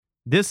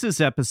This is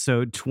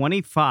episode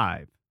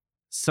 25,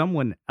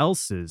 Someone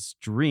Else's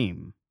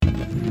Dream.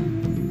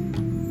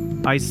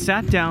 I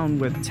sat down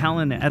with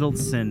Talyn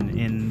Edelson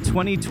in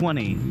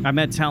 2020. I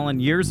met Talyn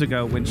years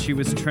ago when she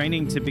was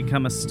training to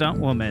become a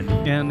stuntwoman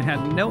and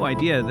had no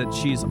idea that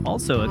she's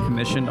also a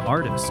commissioned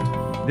artist.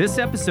 This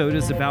episode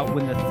is about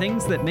when the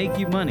things that make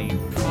you money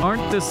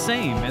aren't the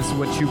same as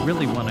what you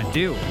really want to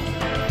do.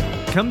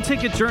 Come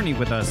take a journey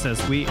with us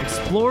as we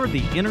explore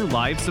the inner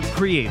lives of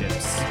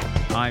creatives.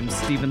 I'm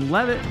Stephen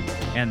Levitt,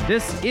 and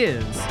this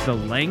is the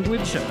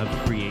Language of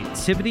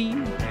Creativity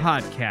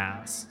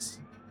podcast.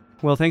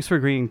 Well, thanks for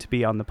agreeing to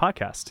be on the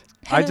podcast.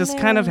 Hello. I just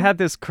kind of had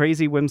this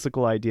crazy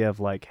whimsical idea of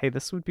like, hey,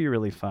 this would be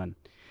really fun.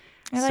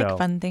 I like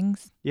fun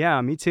things. Yeah,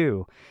 me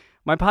too.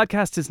 My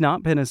podcast has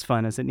not been as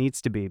fun as it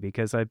needs to be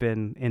because I've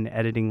been in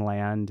editing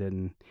land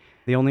and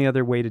the only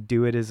other way to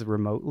do it is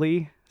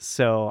remotely.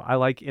 So I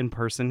like in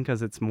person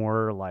because it's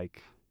more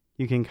like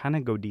you can kind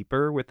of go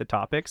deeper with the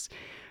topics.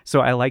 So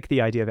I like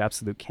the idea of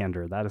absolute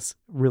candor. That is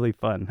really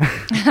fun.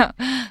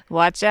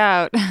 Watch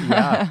out.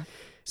 Yeah.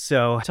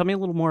 So tell me a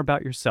little more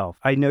about yourself.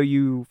 I know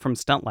you from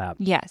Stunt Lab.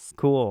 Yes.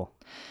 Cool.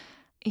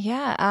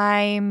 Yeah,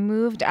 I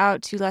moved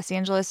out to Los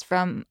Angeles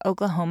from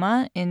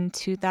Oklahoma in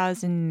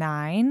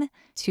 2009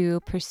 to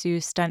pursue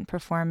stunt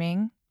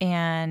performing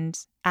and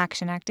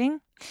action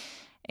acting.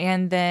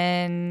 And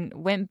then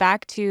went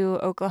back to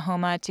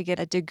Oklahoma to get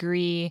a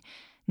degree,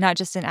 not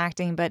just in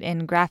acting, but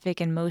in graphic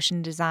and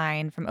motion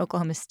design from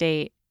Oklahoma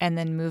State. And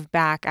then moved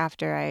back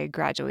after I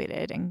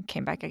graduated and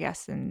came back, I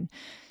guess, in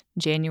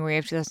January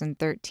of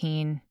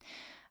 2013.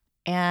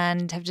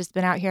 And have just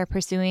been out here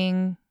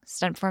pursuing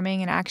stunt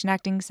performing and action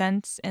acting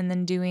since, and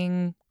then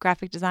doing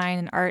graphic design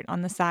and art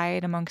on the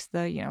side amongst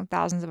the,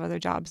 thousands of other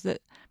jobs that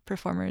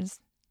performers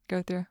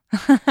go through.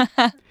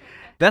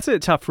 That's a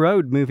tough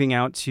road moving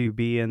out to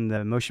be in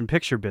the motion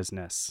picture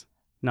business.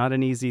 Not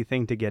an easy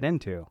thing to get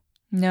into.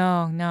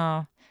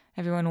 No.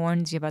 Everyone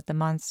warns you about the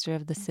monster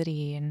of the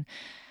city and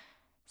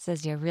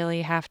says you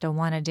really have to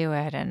want to do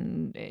it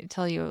and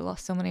tell you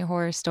so many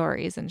horror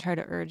stories and try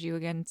to urge you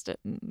against it.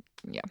 And,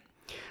 yeah.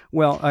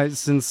 Well,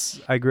 since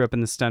I grew up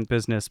in the stunt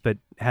business but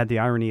had the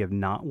irony of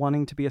not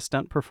wanting to be a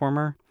stunt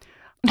performer,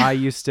 I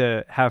used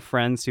to have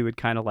friends who would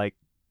kind of like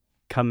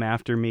come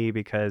after me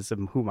because of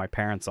who my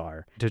parents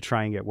are to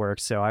try and get work.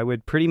 So I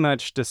would pretty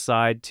much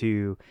decide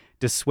to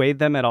dissuade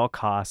them at all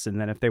costs.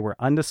 And then if they were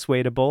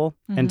undissuadable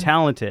and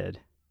talented,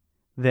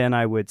 then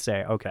I would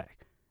say, okay,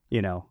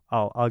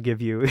 I'll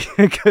give you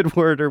a good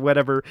word or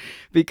whatever,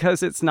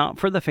 because it's not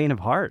for the faint of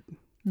heart.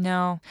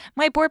 No,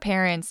 my poor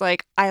parents,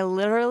 I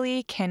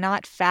literally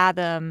cannot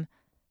fathom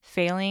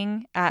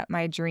failing at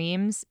my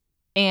dreams,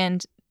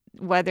 and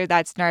whether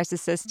that's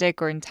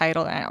narcissistic or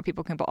entitled, I know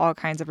people can put all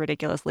kinds of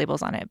ridiculous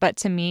labels on it. But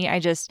to me, I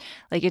just,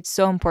 it's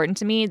so important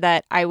to me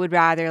that I would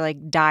rather,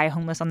 die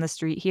homeless on the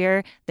street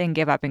here than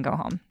give up and go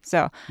home.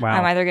 So Wow.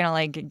 I'm either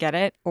going to, get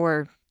it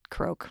or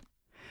croak.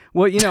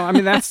 Well,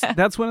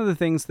 that's one of the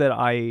things that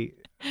I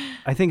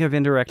think I've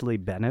indirectly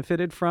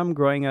benefited from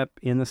growing up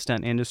in the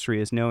stunt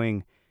industry is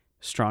knowing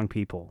strong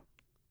people.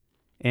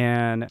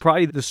 And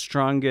probably the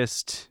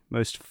strongest,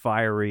 most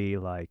fiery,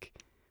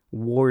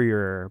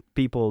 warrior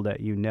people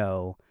that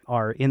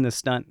are in the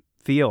stunt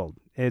field.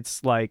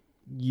 It's like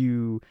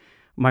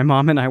my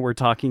mom and I were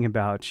talking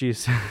about,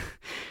 she's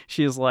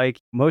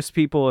like, most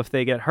people, if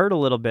they get hurt a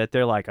little bit,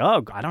 they're like,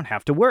 oh, I don't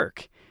have to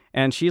work.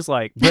 And she's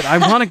like, but I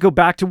want to go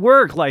back to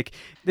work.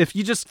 If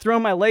you just throw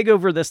my leg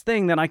over this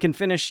thing, then I can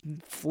finish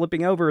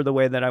flipping over the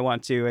way that I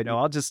want to. And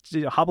I'll just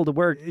hobble to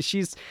work.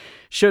 She's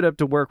showed up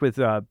to work with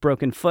a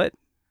broken foot.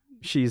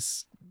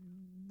 She's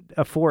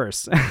a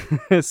force.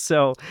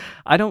 So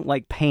I don't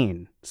like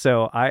pain.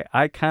 So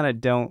I kind of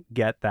don't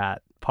get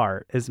that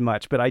part as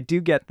much, but I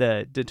do get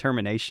the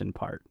determination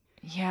part.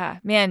 Yeah,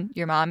 man,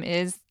 your mom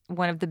is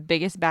one of the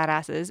biggest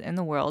badasses in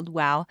the world.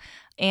 Wow.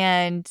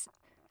 And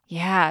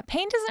yeah,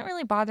 pain doesn't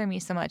really bother me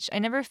so much. I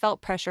never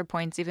felt pressure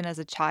points even as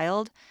a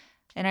child.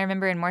 And I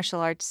remember in martial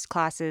arts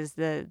classes,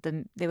 they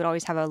would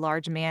always have a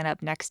large man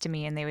up next to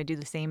me and they would do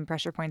the same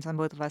pressure points on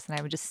both of us. And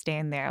I would just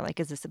stand there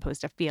is this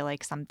supposed to feel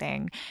like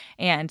something?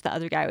 And the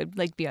other guy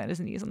would be on his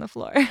knees on the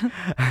floor.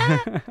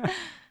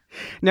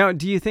 Now,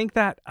 do you think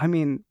that,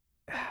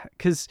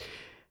 because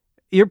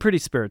you're pretty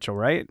spiritual,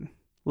 right?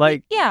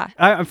 Yeah.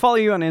 I follow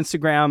you on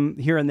Instagram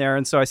here and there,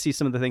 and so I see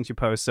some of the things you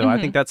post. So I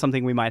think that's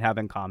something we might have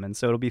in common.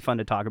 So it'll be fun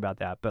to talk about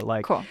that. But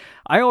cool.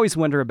 I always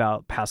wonder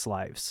about past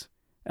lives.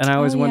 And I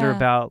always wonder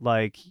about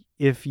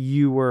if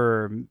you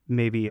were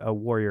maybe a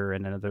warrior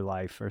in another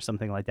life or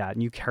something like that,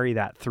 and you carry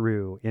that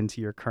through into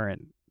your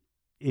current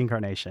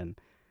incarnation.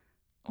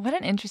 What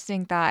an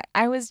interesting thought.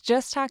 I was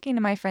just talking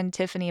to my friend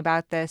Tiffany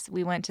about this.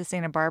 We went to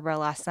Santa Barbara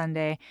last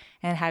Sunday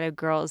and had a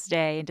girls'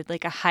 day and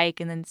did a hike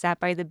and then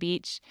sat by the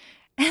beach.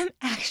 And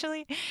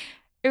actually,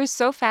 it was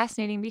so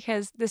fascinating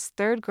because this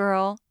third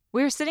girl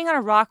We were sitting on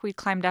a rock we'd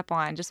climbed up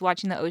on, just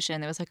watching the ocean.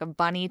 There was like a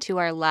bunny to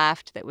our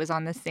left that was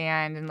on the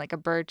sand and like a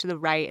bird to the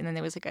right. And then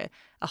there was like a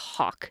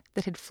hawk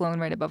that had flown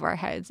right above our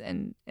heads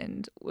and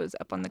was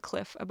up on the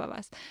cliff above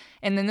us.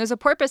 And then there's a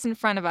porpoise in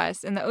front of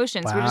us in the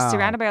ocean. So we're just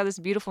surrounded by all this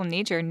beautiful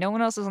nature. No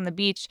one else is on the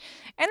beach.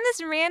 And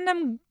this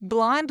random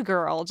blonde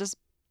girl just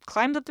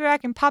climbs up the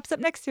rock and pops up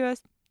next to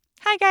us.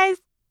 Hi, guys.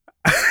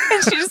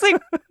 And she just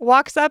like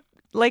walks up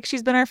like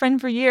she's been our friend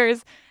for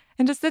years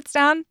and just sits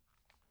down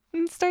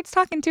and starts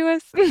talking to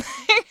us.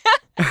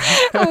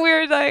 And we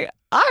were like,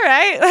 all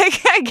right,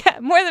 like I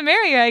get more the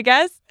merrier, I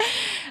guess.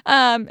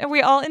 And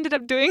we all ended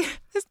up doing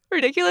this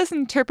ridiculous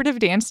interpretive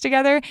dance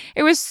together.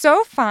 It was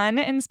so fun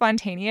and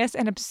spontaneous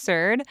and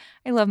absurd.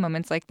 I love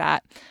moments like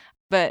that.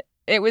 But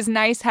it was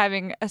nice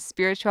having a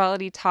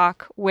spirituality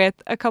talk with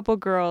a couple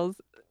girls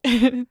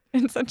in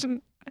such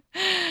an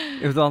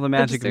It was all the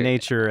magic of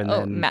nature, and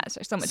then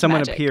so much someone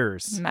magic.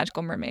 appears.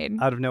 Magical mermaid.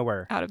 Out of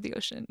nowhere. Out of the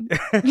ocean.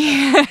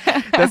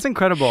 That's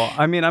incredible.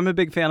 I mean, I'm a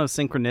big fan of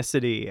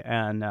synchronicity,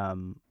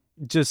 and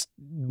just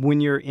when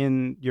you're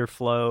in your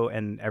flow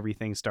and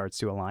everything starts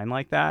to align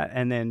like that.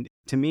 And then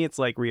to me, it's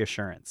like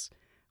reassurance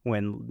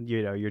when,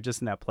 you're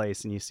just in that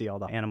place and you see all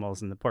the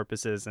animals and the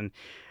porpoises and,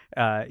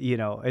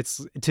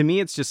 to me,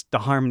 it's just the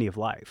harmony of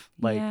life.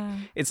 Like,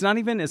 It's not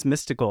even as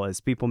mystical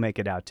as people make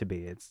it out to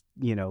be. It's,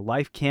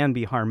 life can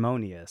be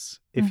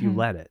harmonious if you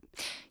let it.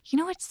 You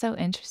know what's so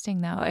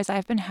interesting, though, is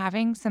I've been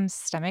having some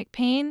stomach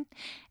pain,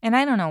 and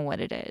I don't know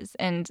what it is.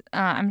 And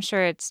I'm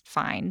sure it's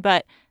fine.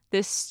 But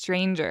this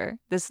stranger,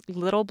 this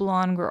little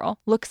blonde girl,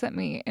 looks at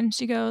me and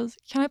she goes,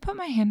 "Can I put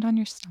my hand on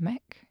your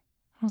stomach?"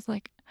 I was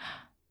like,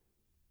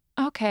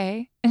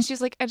 okay. And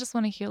she's like, "I just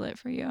want to heal it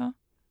for you."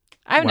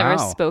 I've never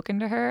spoken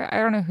to her. I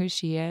don't know who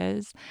she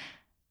is.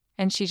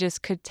 And she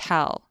just could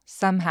tell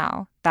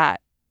somehow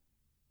that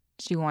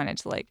she wanted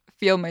to like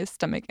feel my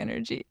stomach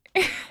energy.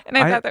 And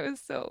I thought that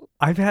was so...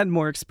 I've had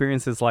more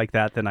experiences like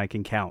that than I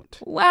can count.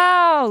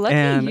 Wow,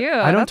 lucky you.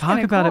 I don't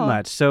talk about it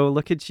much. So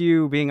look at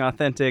you being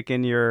authentic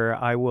in your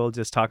I will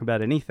just talk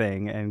about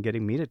anything and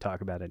getting me to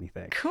talk about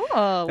anything.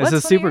 Cool. This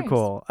is super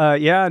cool.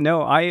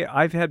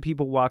 I've had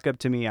people walk up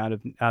to me out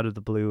of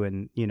the blue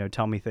and,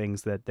 tell me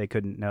things that they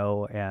couldn't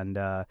know. And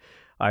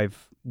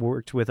I've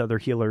worked with other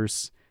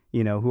healers,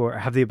 who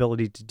have the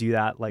ability to do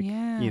that, like,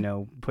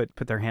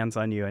 put their hands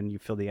on you and you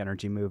feel the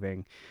energy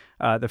moving.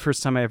 The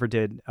first time I ever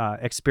did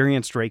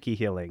experienced Reiki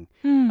healing,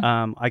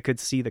 I could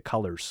see the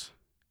colors.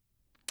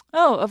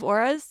 Oh, of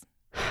auras?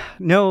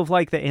 No, of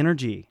like the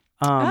energy.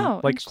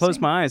 Like close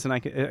my eyes and I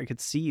could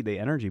see the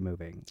energy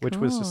moving, which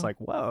was just like,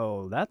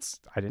 whoa,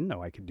 I didn't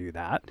know I could do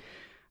that.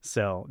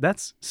 So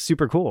that's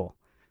super cool.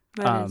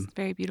 That is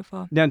very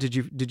beautiful. Now, did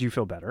you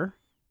feel better?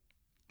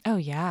 Oh,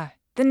 yeah.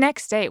 The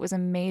next day, it was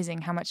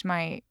amazing how much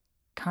my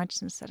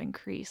consciousness had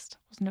increased.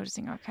 I was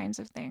noticing all kinds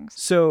of things.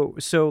 So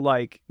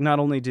like, not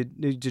only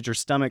did your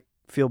stomach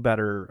feel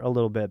better a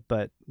little bit,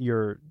 but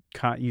you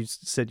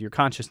said your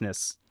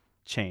consciousness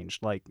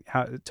changed. Like,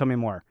 tell me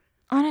more.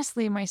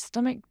 Honestly, my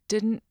stomach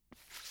didn't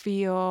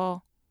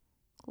feel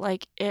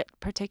like it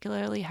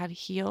particularly had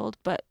healed,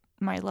 but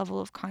my level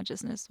of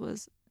consciousness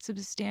was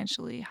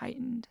substantially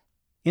heightened.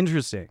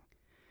 Interesting.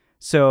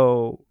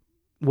 So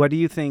what do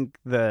you think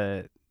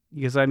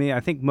because I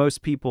think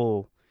most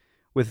people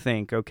would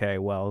think, okay,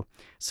 well,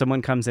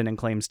 someone comes in and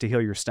claims to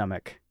heal your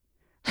stomach,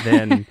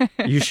 then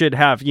you should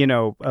have,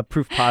 a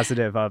proof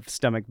positive of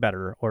stomach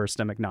better or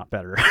stomach not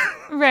better.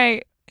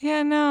 Right.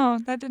 Yeah, no,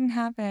 that didn't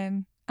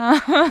happen.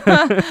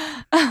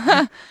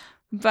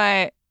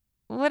 But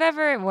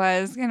whatever it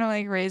was,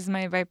 like raised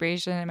my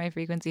vibration and my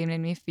frequency and made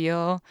me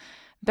feel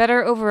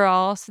better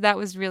overall. So that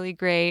was really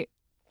great.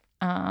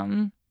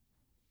 And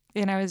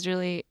I was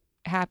really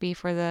happy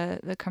for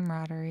the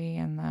camaraderie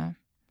and the...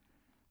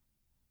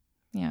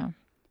 Yeah.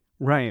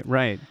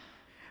 Right.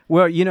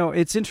 Well,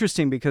 it's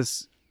interesting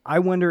because I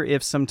wonder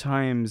if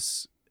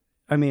sometimes,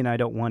 I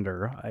don't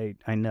wonder,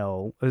 I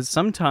know,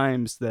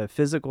 sometimes the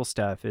physical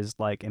stuff is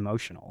like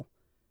emotional.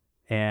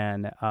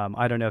 And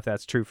I don't know if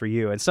that's true for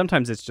you. And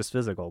sometimes it's just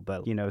physical,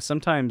 but,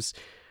 sometimes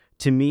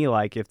to me,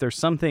 like if there's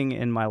something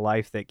in my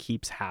life that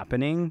keeps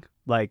happening,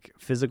 like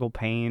physical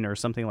pain or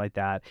something like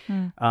that,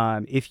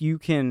 if you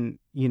can,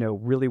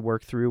 really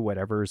work through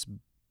whatever's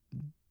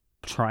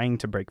trying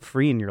to break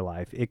free in your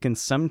life, it can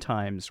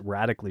sometimes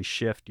radically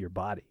shift your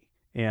body.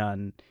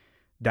 And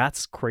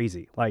that's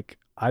crazy. Like,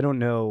 I don't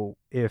know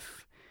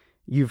if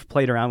you've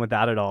played around with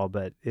that at all,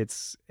 but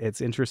it's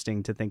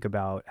interesting to think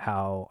about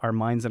how our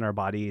minds and our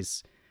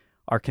bodies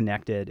are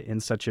connected in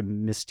such a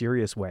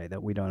mysterious way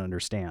that we don't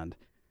understand.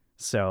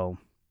 So,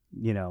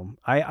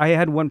 I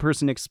had one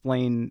person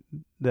explain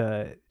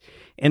the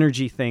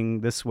energy thing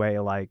this way,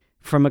 like,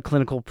 from a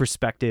clinical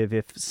perspective,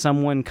 if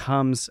someone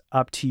comes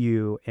up to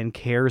you and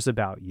cares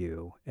about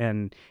you,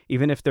 and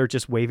even if they're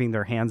just waving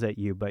their hands at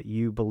you, but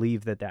you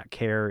believe that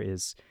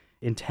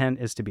intent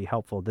is to be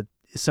helpful, that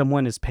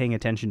someone is paying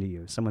attention to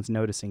you, someone's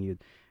noticing you,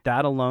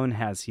 that alone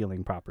has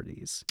healing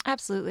properties.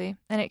 Absolutely.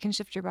 And it can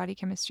shift your body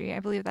chemistry. I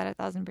believe that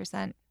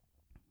 1,000%.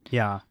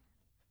 Yeah.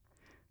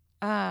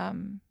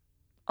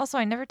 Also,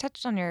 I never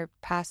touched on your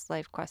past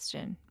life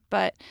question,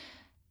 but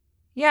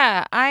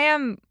yeah,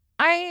 I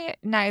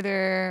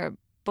neither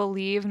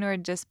believe nor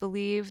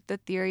disbelieve the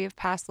theory of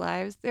past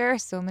lives. There are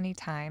so many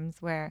times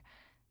where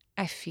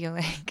I feel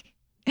like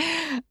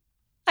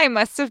I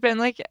must have been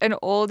like an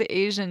old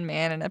Asian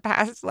man in a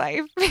past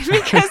life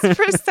because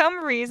for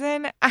some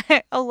reason,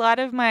 a lot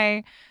of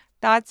my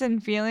thoughts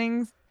and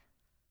feelings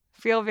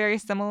feel very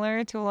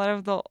similar to a lot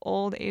of the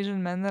old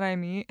Asian men that I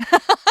meet.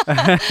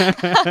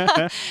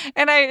 And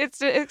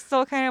it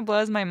still kind of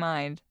blows my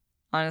mind,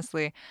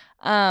 honestly.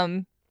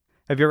 Have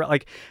you ever,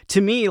 like,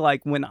 to me,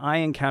 like, when I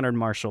encountered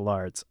martial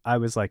arts, I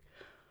was like,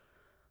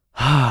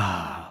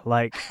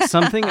 like,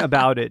 something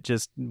about it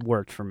just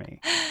worked for me.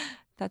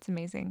 That's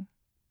amazing.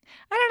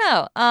 I don't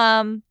know.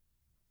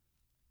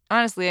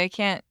 Honestly, I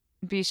can't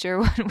be sure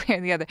one way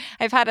or the other.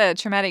 I've had a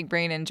traumatic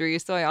brain injury,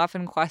 so I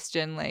often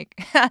question,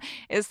 like,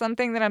 is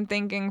something that I'm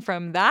thinking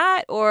from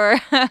that or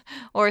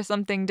or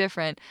something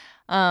different.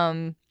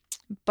 But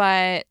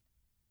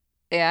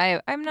yeah,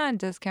 I'm not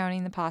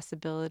discounting the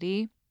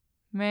possibility,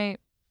 right?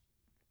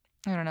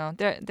 I don't know.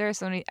 There are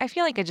so many. I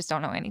feel like I just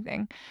don't know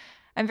anything.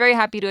 I'm very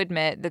happy to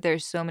admit that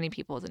there's so many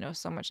people that know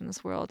so much in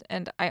this world,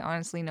 and I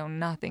honestly know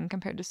nothing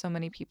compared to so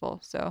many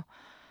people. So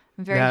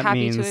I'm very That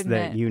happy to means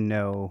that admit you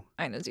know.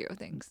 I know zero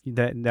things.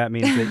 That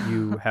means that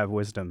you have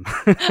wisdom.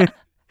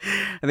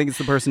 I think it's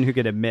the person who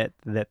can admit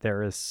that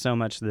there is so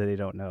much that they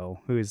don't know,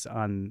 who is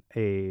on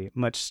a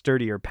much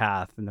sturdier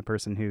path than the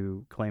person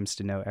who claims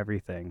to know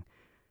everything.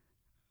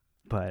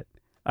 But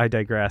I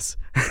digress.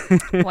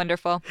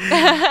 Wonderful.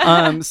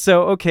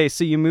 So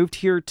you moved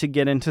here to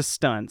get into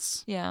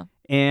stunts. Yeah.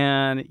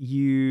 And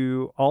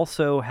you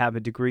also have a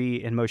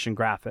degree in motion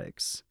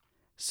graphics.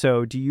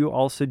 So do you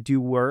also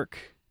do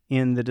work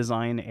in the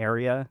design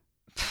area?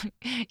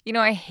 You know,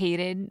 I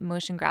hated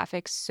motion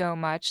graphics so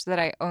much that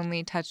I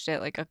only touched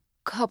it like a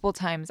couple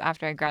times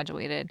after I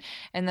graduated.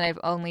 And then I've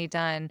only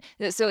done,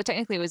 so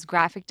technically it was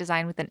graphic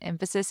design with an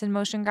emphasis in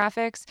motion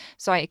graphics.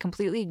 So I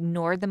completely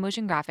ignored the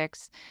motion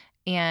graphics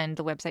and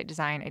the website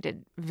design. I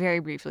did very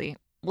briefly.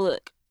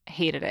 Look,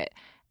 hated it.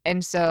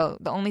 And so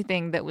the only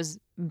thing that was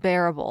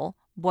bearable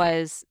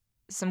was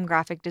some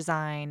graphic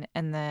design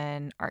and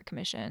then art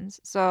commissions.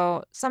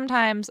 So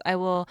sometimes I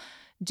will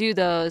do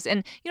those.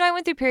 And, you know, I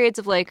went through periods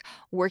of like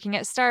working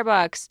at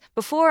Starbucks.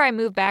 Before I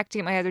moved back to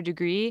get my other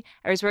degree,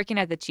 I was working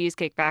at the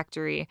Cheesecake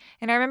Factory.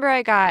 And I remember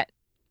I got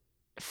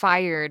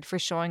fired for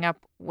showing up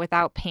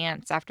without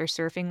pants after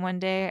surfing one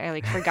day. I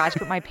like forgot to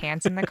put my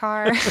pants in the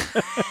car.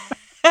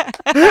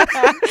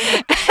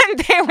 And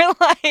they were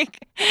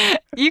like,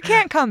 you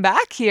can't come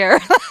back here.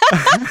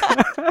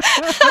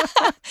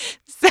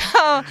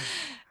 So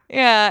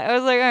yeah, I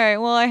was like, all right,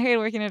 well, I hate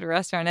working at a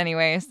restaurant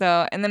anyway.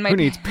 So, and then Who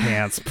needs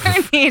pants?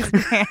 Who needs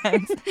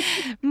pants?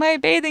 My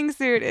bathing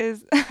suit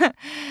is,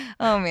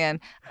 oh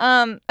man.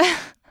 But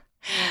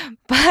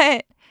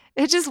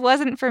it just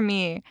wasn't for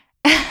me.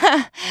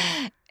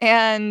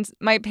 And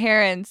my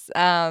parents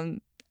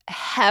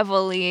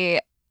heavily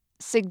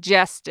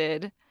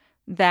suggested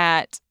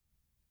that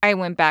I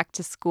went back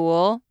to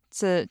school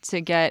to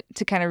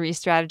kind of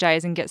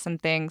re-strategize and get some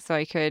things so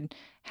I could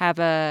have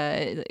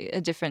a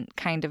different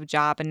kind of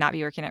job and not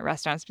be working at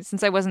restaurants, but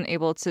since I wasn't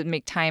able to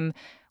make time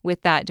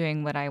with that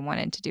doing what I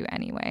wanted to do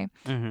anyway.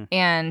 Mm-hmm.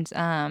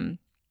 And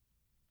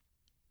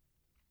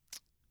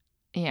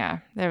yeah,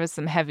 there was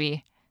some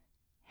heavy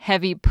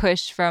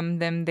push from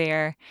them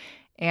there.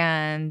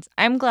 And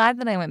I'm glad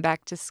that I went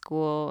back to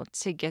school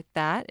to get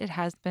that. It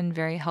has been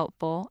very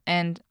helpful.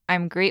 And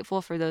I'm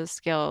grateful for those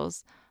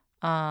skills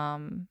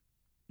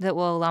that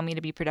will allow me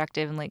to be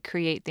productive and like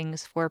create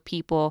things for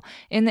people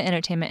in the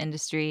entertainment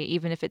industry,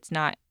 even if it's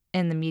not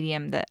in the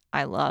medium that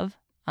I love.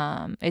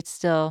 It's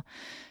still,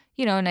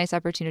 you know, a nice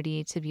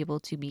opportunity to be able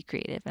to be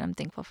creative. And I'm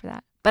thankful for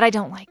that. But I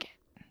don't like it.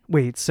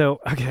 Wait, so,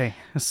 okay.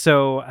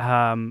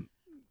 So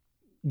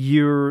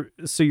you're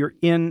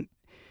in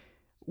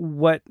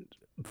what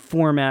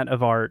format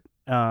of art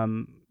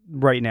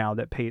right now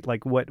that paid,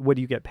 like what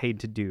do you get paid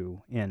to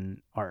do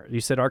in art? You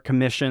said art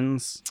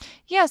commissions.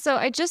 Yeah, so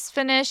I just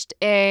finished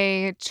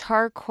a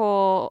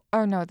charcoal,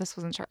 oh no, this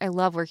wasn't charcoal. I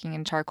love working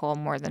in charcoal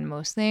more than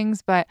most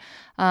things, but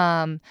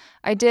I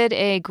did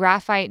a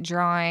graphite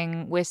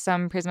drawing with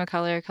some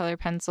Prismacolor color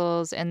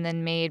pencils and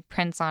then made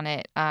prints on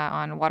it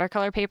on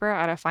watercolor paper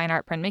at a fine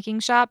art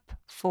printmaking shop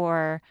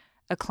for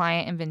a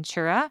client in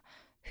Ventura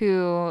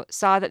who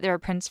saw that there were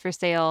prints for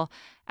sale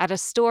at a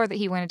store that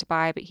he wanted to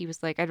buy, but he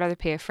was like, I'd rather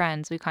pay a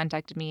friend. So he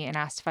contacted me and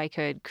asked if I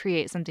could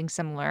create something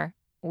similar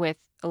with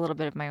a little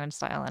bit of my own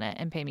style in it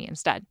and pay me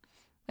instead.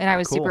 And I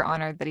was Cool. super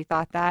honored that he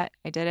thought that.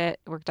 I did it.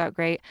 It worked out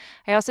great.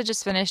 I also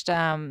just finished,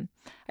 I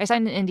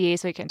signed an NDA,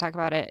 so I can't talk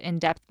about it in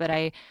depth, but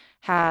I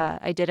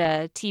did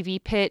a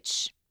TV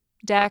pitch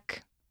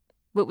deck,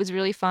 what was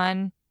really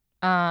fun.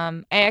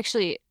 I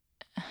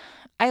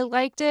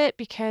liked it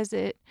because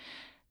the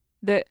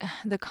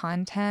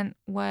content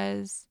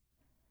was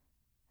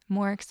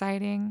more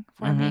exciting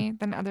for me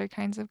than other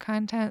kinds of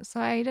content.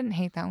 So I didn't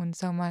hate that one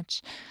so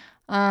much.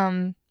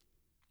 Yeah,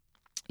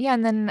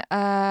 and then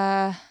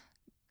a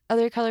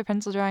other color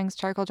pencil drawings,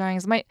 charcoal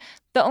drawings.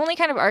 The only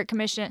kind of art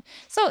commission.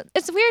 So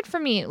it's weird for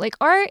me. Like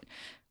art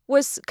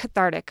was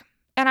cathartic.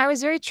 And I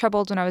was very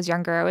troubled when I was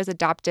younger. I was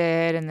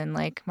adopted, and then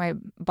like my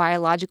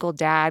biological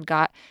dad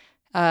got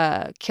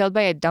killed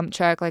by a dump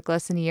truck like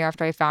less than a year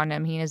after I found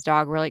him. He and his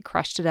dog were like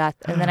crushed to death.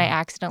 And then I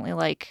accidentally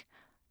like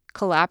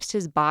collapsed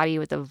his body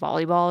with a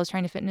volleyball I was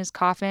trying to fit in his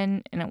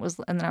coffin, and it was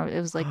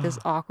like this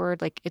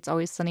awkward like It's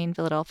Always Sunny in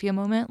Philadelphia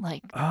moment,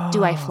 like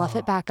do I fluff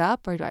it back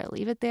up or do I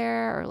leave it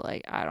there, or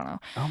like I don't know.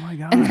 Oh my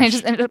gosh. And then I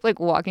just ended up like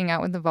walking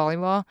out with the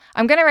volleyball.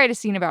 I'm gonna write a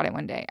scene about it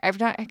one day. I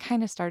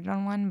kind of started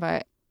on one,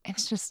 but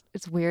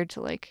it's weird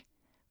to like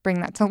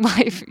bring that to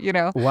life, you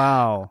know.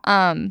 Wow.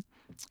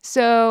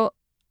 So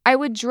I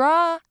would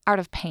draw out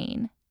of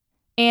pain,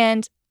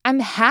 and I'm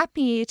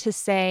happy to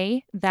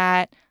say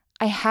that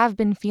I have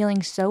been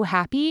feeling so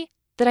happy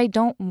that I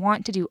don't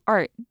want to do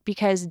art,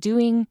 because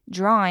doing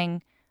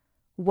drawing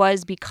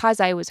was because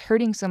I was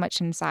hurting so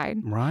much inside.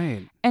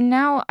 Right. And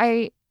now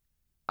I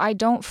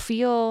don't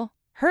feel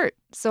hurt,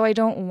 so I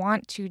don't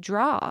want to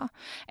draw.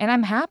 And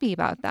I'm happy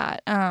about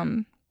that.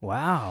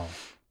 Wow.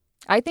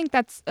 I think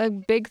that's a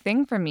big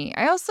thing for me.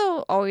 I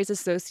also always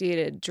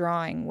associated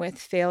drawing with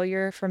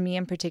failure for me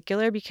in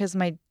particular, because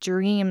my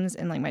dreams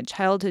and like my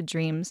childhood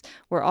dreams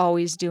were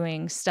always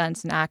doing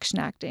stunts and action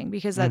acting,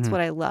 because that's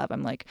what I love.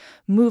 I'm like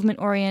movement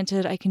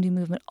oriented. I can do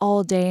movement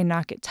all day and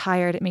not get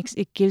tired.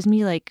 It gives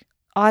me like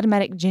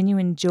automatic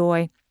genuine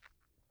joy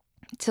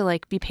to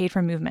like be paid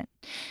for movement.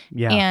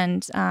 Yeah.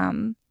 And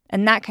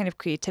that kind of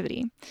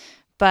creativity.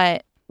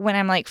 But when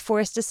I'm like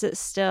forced to sit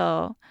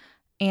still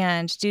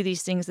and do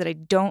these things that I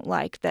don't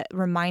like, that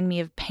remind me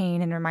of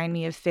pain and remind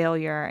me of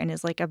failure and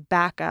is like a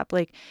backup,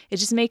 like it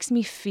just makes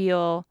me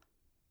feel,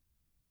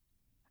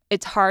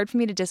 it's hard for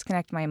me to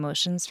disconnect my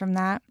emotions from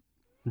that.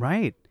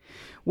 Right.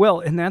 Well,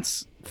 and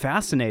that's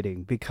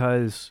fascinating,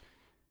 because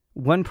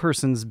one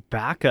person's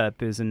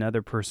backup is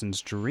another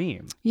person's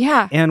dream.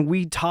 Yeah. And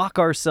we talk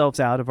ourselves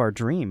out of our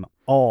dream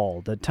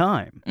all the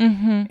time.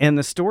 Mm-hmm. And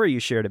the story you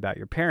shared about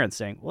your parents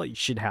saying, well, you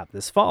should have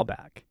this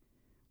fallback.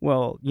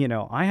 Well, you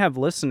know, I have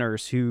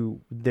listeners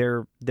who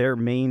their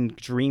main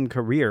dream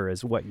career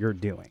is what you're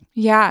doing.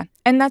 Yeah.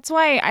 And that's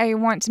why I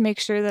want to make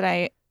sure that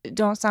I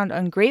don't sound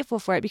ungrateful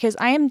for it, because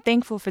I am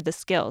thankful for the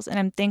skills, and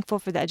I'm thankful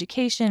for the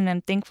education, and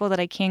I'm thankful that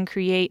I can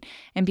create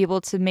and be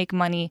able to make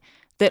money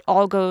that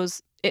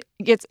it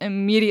gets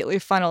immediately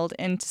funneled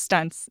into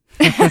stunts.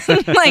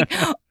 Like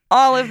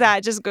all of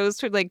that just goes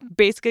to like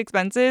basic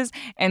expenses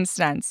and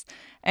stunts,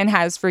 and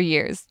has for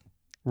years.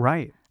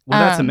 Right. Well,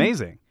 that's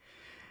amazing.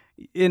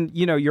 And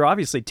you know, you're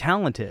obviously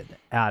talented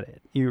at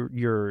it.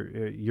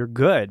 You're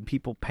good.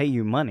 People pay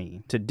you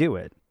money to do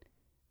it,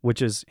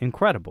 which is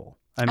incredible.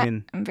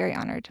 I'm very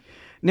honored.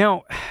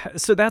 Now,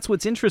 so that's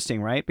what's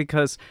interesting, right?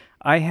 Because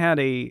I had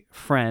a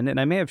friend, and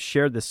I may have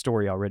shared this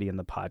story already in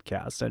the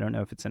podcast. I don't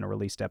know if it's in a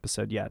released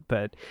episode yet,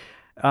 but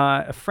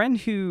a friend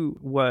who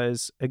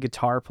was a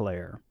guitar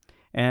player,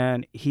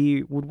 and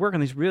he would work on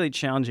these really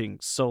challenging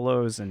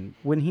solos. And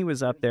when he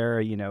was up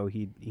there, you know,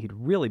 he'd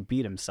really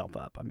beat himself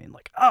up. I mean,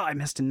 like, oh, I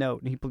missed a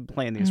note. And he'd be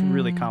playing these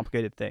really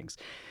complicated things.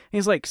 And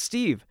he's like,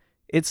 Steve,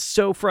 it's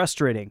so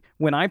frustrating.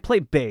 When I play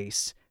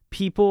bass,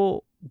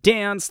 people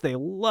dance. They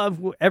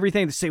love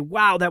everything. They say,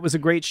 wow, that was a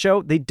great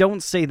show. They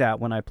don't say that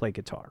when I play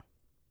guitar.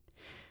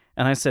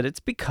 And I said, it's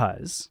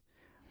because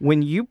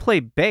when you play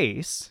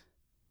bass,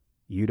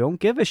 you don't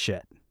give a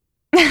shit.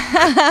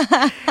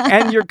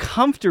 And you're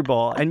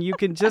comfortable, and you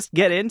can just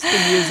get into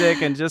the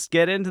music and just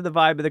get into the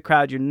vibe of the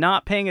crowd. You're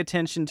not paying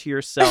attention to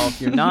yourself.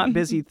 You're not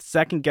busy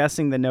second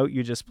guessing the note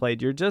you just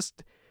played. You're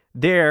just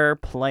there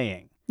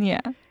playing.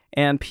 Yeah.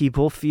 And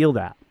people feel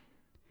that.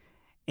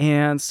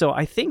 And so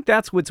I think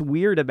that's what's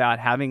weird about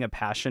having a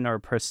passion or a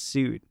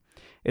pursuit.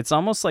 It's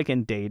almost like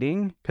in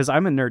dating, because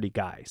I'm a nerdy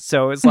guy.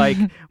 So it's like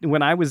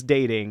when I was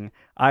dating,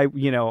 as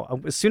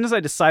soon as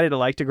I decided I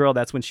liked a girl,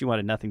 that's when she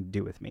wanted nothing to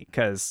do with me.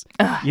 Because,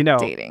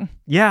 dating.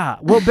 Yeah.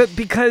 Well, but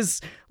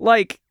because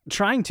like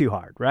trying too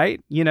hard, right?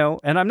 You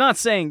know, and I'm not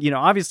saying,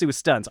 obviously with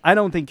stunts, I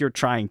don't think you're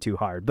trying too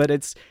hard, but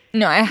it's.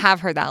 No, I have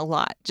heard that a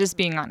lot, just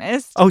being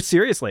honest. Oh,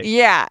 seriously?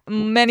 Yeah.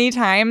 Many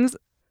times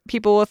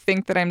people will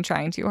think that I'm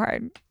trying too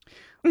hard.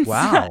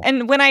 Wow.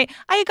 And when I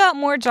got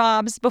more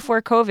jobs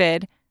before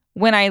COVID,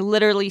 when I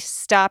literally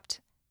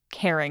stopped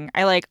caring.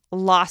 I like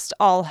lost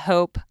all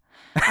hope.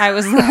 I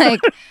was like,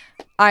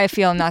 I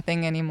feel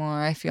nothing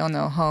anymore. I feel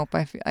no hope.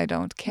 I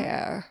don't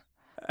care.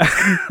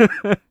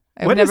 I've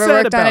never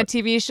worked on a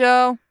TV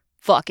show.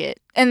 Fuck it.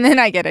 And then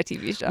I get a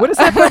TV show. What is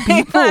that about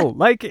people?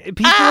 Like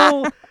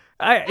people,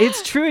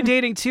 it's true in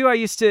dating too. I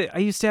used to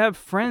have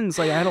friends.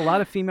 Like I had a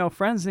lot of female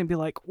friends, and they'd be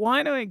like,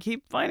 "Why do I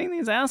keep finding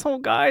these asshole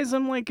guys?"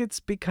 I'm like, it's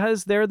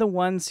because they're the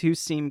ones who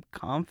seem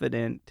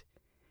confident.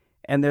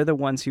 And they're the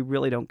ones who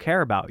really don't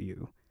care about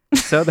you.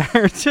 So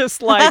they're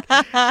just like,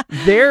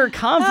 they're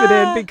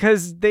confident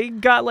because they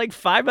got like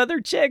 5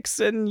 other chicks,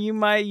 and you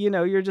might,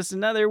 you're just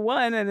another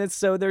one. And it's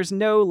so there's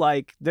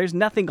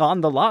nothing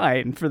on the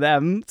line for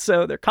them.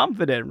 So they're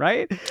confident,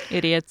 right?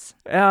 Idiots.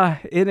 And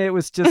it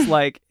was just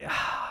like,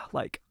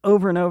 like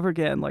over and over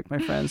again, like my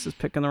friends just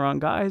picking the wrong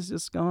guys,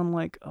 just going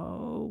like,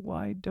 oh,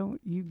 why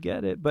don't you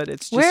get it? But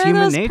it's just Where are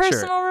human those nature.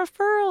 personal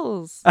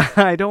referrals?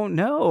 I don't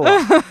know.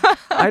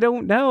 I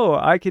don't know.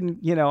 I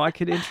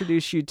could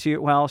introduce you to,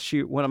 well,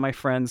 shoot, one of my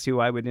friends who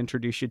I would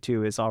introduce you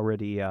to is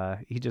already,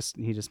 he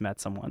just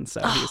met someone.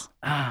 So he's,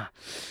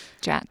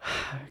 Jack.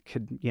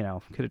 could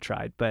have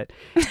tried, but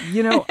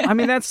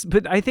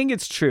but I think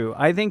it's true.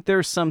 I think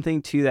there's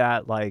something to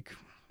that. Like,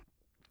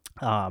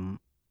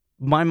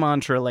 my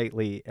mantra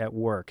lately at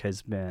work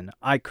has been,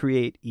 I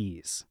create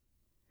ease.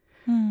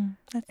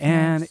 That's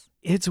and nice.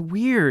 It's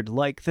weird.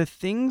 Like the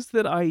things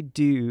that I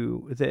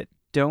do that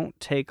don't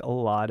take a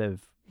lot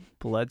of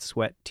blood,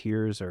 sweat,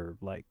 tears, or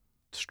like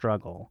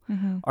struggle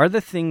are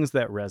the things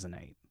that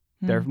resonate.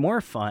 They're more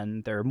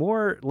fun. They're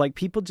more like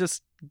people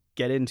just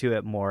get into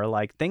it more.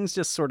 Like things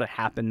just sort of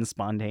happen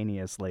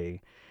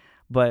spontaneously.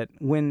 But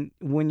when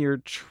you're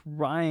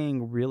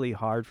trying really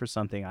hard for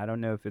something, I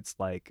don't know if it's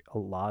like a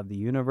law of the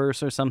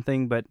universe or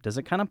something, but does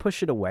it kind of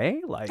push it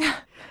away? Like,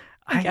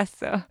 I guess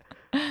so.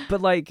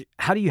 But like,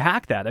 how do you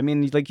hack that? I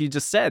mean, like you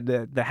just said,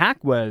 the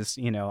hack was,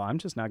 I'm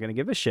just not going to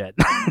give a shit.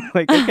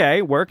 Like,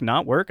 okay, work,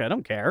 not work, I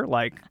don't care.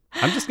 Like,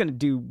 I'm just going to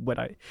do what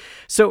I...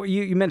 So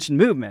you mentioned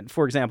movement,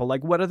 for example.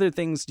 Like, what other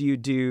things do you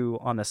do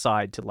on the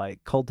side to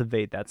like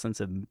cultivate that sense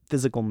of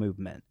physical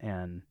movement?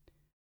 And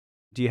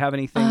do you have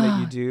anything that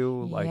you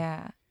do? Like,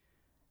 yeah.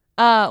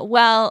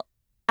 Well,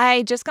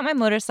 I just got my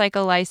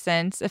motorcycle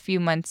license a few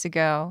months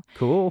ago.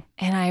 Cool.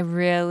 And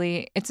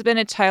it's been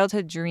a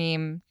childhood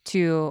dream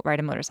to ride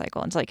a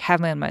motorcycle and to like have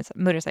my own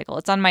motorcycle.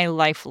 It's on my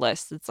life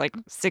list. It's like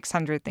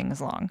 600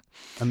 things long.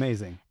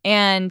 Amazing.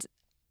 And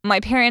my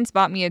parents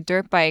bought me a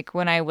dirt bike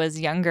when I was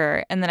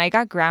younger, and then I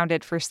got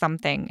grounded for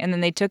something. And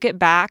then they took it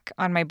back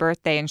on my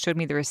birthday and showed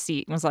me the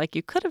receipt and was like,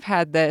 you could have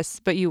had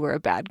this, but you were a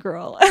bad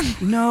girl.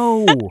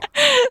 No.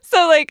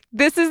 So like,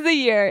 this is the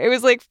year. It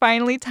was like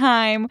finally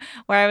time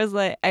where I was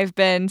like, I've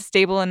been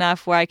stable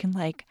enough where I can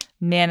like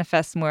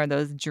manifest more of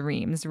those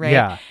dreams, right?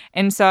 Yeah.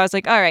 And so I was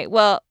like, all right,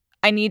 well,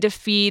 I need to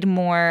feed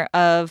more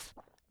of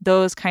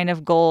those kind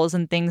of goals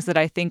and things that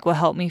I think will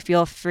help me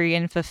feel free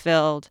and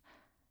fulfilled,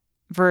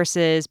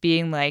 versus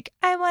being like,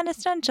 I want a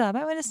stunt job.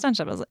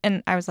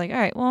 And I was like, all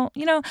right, well,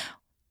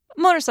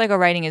 motorcycle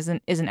riding is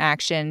an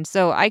action.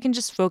 So I can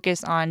just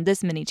focus on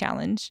this mini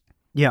challenge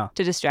to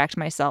distract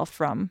myself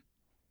from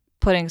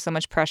putting so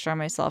much pressure on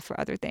myself for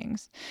other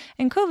things.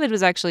 And COVID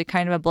was actually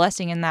kind of a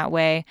blessing in that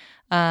way,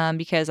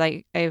 because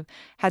I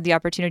had the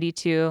opportunity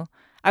to...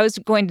 I was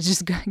going to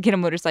just get a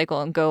motorcycle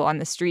and go on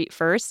the street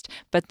first,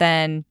 but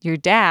then your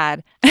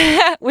dad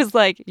was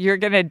like, you're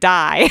going to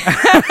die.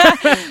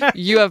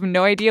 You have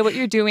no idea what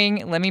you're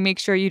doing. Let me make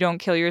sure you don't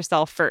kill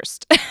yourself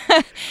first.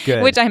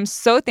 Good. Which I'm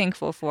so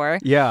thankful for.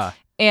 Yeah.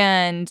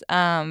 And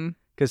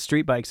because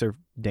street bikes are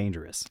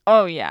dangerous.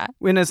 Oh, yeah.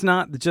 When it's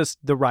not just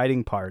the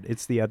riding part,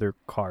 it's the other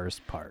cars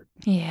part.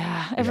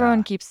 Yeah.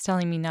 Everyone keeps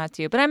telling me not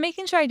to, but I'm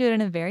making sure I do it in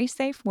a very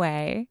safe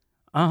way.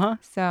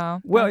 So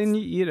well, and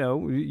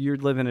you're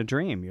living a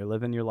dream. You're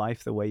living your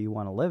life the way you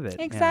want to live it.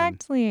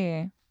 Exactly.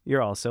 And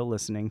you're also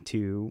listening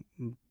to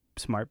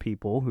smart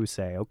people who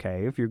say,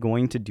 okay, if you're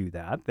going to do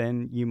that,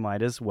 then you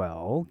might as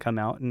well come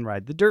out and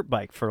ride the dirt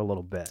bike for a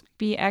little bit.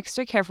 Be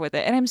extra careful with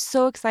it. And I'm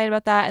so excited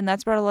about that. And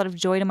that's brought a lot of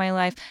joy to my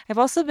life. I've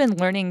also been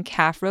learning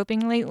calf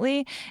roping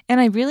lately, and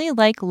I really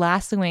like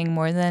lassoing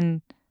more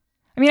than...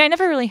 I mean,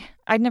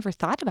 I'd never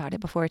thought about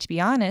it before, to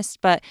be honest,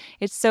 but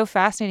it's so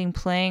fascinating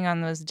playing on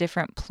those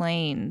different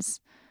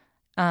planes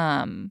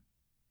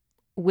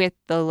with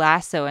the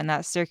lasso and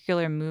that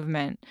circular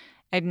movement.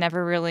 I'd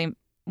never really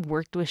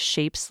worked with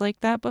shapes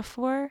like that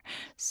before.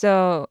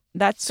 So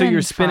that's So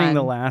you're spinning fun.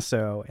 the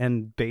lasso,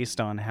 and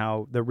based on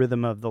how the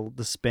rhythm of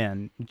the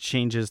spin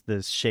changes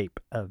the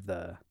shape of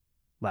the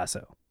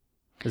lasso.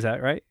 Is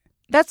that right?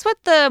 That's what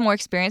the more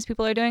experienced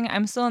people are doing.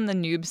 I'm still in the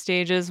noob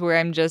stages where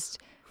I'm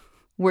just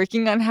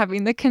working on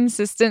having the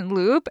consistent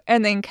loop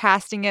and then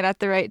casting it at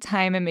the right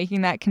time and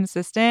making that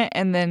consistent,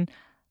 and then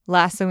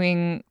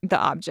lassoing the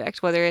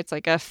object, whether it's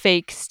like a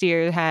fake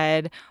steer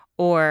head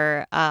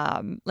or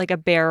like a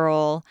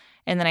barrel.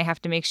 And then I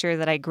have to make sure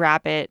that I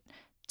grab it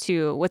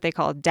to what they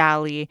call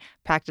dally,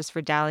 practice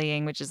for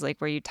dallying, which is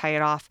like where you tie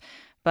it off.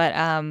 But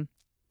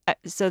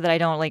so that I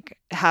don't like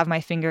have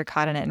my finger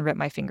caught in it and rip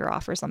my finger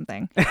off or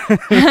something.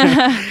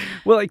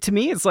 Well, like to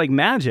me, it's like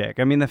magic.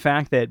 I mean, the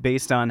fact that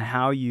based on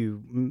how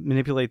you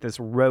manipulate this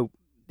rope,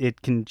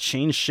 it can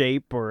change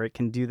shape or it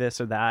can do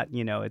this or that.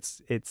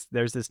 It's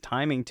there's this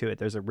timing to it.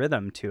 There's a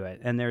rhythm to it,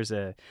 and there's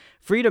a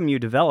freedom you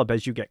develop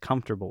as you get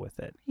comfortable with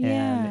it. Yeah.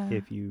 And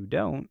if you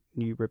don't,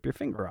 you rip your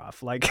finger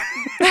off. Like,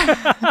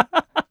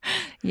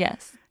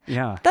 yes.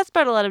 Yeah. That's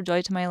brought a lot of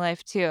joy to my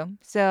life too.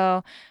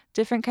 So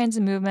different kinds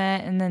of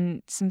movement, and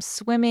then some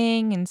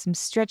swimming and some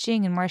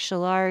stretching and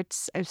martial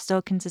arts. I've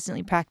still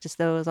consistently practiced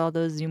those. All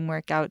those Zoom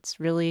workouts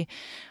really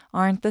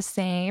aren't the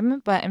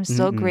same, but I'm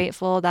so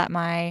grateful that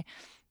my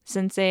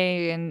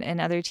sensei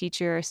and other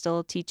teacher are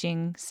still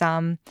teaching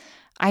some.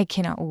 I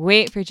cannot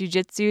wait for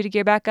jujitsu to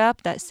get back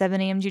up. That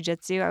 7 a.m.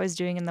 jujitsu I was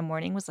doing in the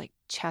morning was like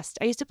chess.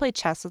 I used to play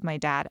chess with my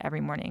dad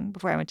every morning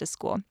before I went to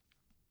school.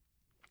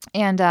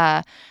 And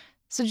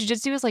so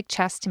jujitsu is like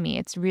chess to me.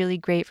 It's really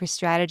great for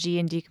strategy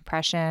and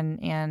decompression,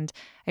 and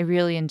I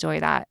really enjoy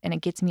that. And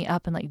it gets me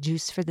up and like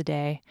juice for the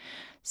day.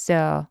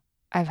 So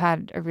I've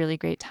had a really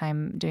great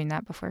time doing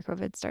that before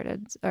COVID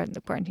started, or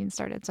the quarantine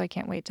started. So I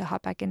can't wait to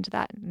hop back into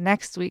that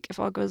next week if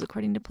all goes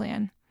according to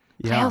plan.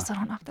 But I also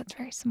don't know if that's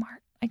very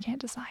smart. I can't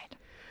decide.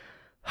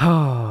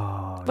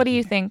 What do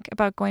you think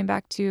about going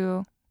back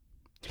to?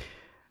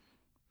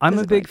 I'm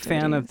a big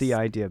fan of the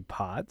idea of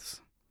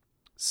pods.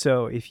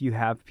 So if you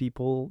have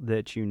people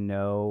that you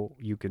know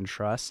you can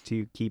trust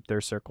to keep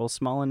their circle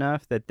small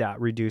enough that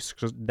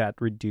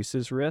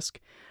reduces risk.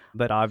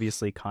 But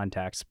obviously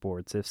contact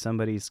sports, if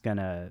somebody has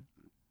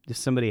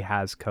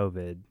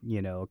COVID,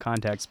 you know,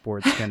 contact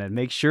sports going to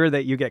make sure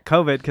that you get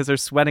COVID because they're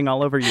sweating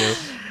all over you.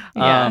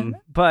 Yeah.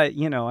 But,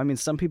 you know, I mean,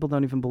 some people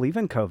don't even believe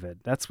in COVID.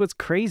 That's what's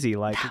crazy.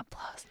 Like, that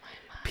blows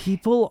my mind.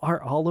 People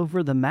are all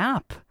over the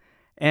map.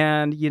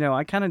 And, you know,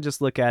 I kind of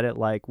just look at it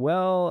like,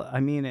 well, I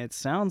mean, it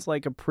sounds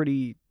like a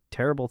pretty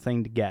terrible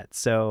thing to get.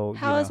 So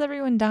how is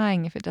everyone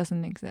dying if it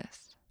doesn't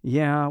exist?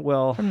 Yeah,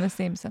 well, from the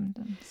same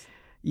symptoms.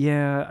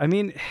 Yeah, I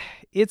mean,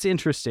 it's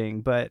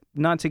interesting, but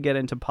not to get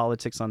into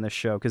politics on this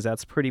show, because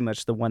that's pretty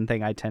much the one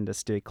thing I tend to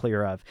stay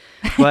clear of.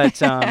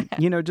 But,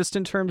 you know, just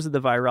in terms of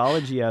the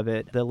virology of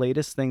it, the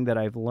latest thing that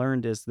I've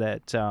learned is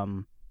that,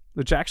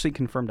 which actually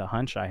confirmed a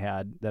hunch I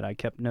had that I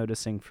kept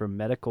noticing from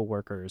medical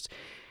workers,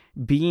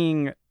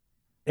 being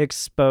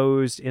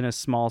exposed in a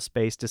small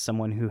space to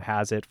someone who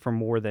has it for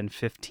more than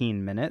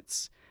 15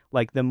 minutes.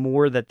 Like, the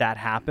more that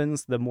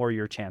happens, the more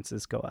your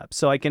chances go up.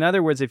 So, like, in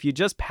other words, if you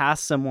just pass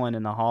someone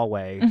in the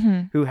hallway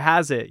who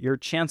has it, your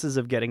chances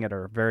of getting it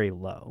are very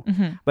low.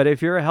 But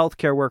if you're a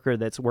healthcare worker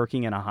that's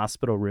working in a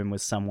hospital room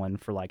with someone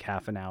for like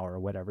half an hour or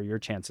whatever, your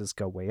chances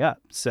go way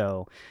up.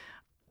 So,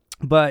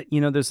 but,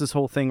 you know, there's this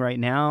whole thing right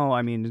now,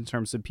 I mean, in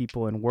terms of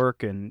people in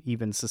work and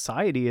even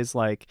society, is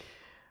like,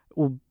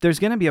 well, there's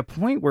going to be a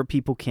point where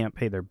people can't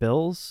pay their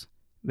bills.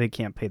 They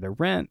can't pay their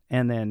rent,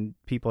 and then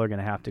people are going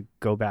to have to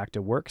go back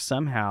to work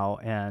somehow.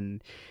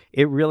 And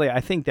it really, I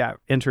think that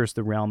enters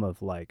the realm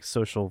of like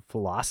social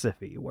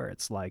philosophy, where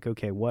it's like,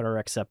 okay, what are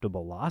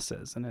acceptable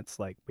losses? And it's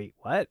like, wait,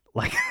 what?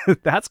 Like,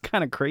 that's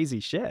kind of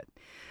crazy shit.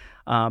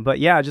 But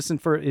yeah, just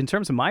in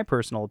terms of my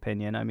personal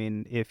opinion, I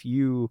mean, if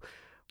you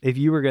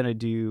were going to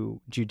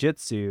do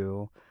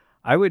jujitsu,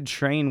 I would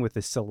train with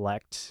a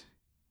select,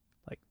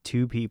 like,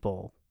 2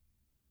 people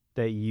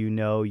that you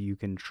know you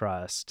can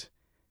trust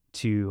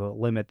to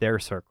limit their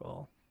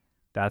circle.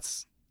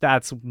 That's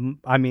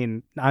I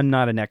mean, I'm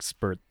not an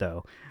expert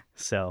though,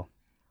 so,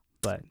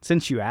 but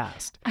since you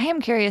asked, I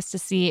am curious to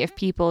see if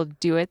people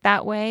do it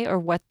that way or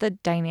what the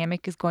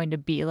dynamic is going to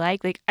be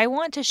like. Like, I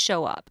want to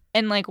show up,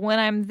 and like when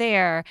I'm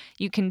there,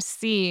 you can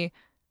see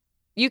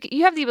you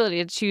have the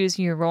ability to choose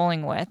who you're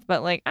rolling with,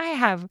 but like I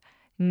have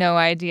no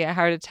idea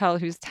how to tell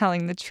who's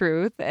telling the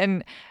truth,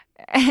 and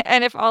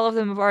if all of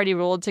them have already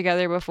rolled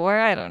together before,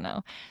 I don't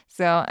know.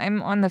 So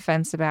I'm on the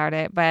fence about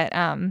it. But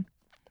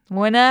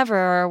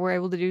whenever we're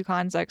able to do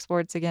contact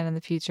sports again in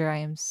the future, I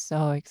am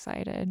so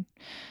excited.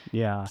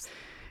 Yeah.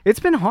 It's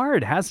been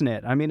hard, hasn't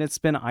it? I mean, it's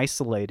been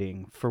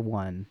isolating for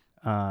one.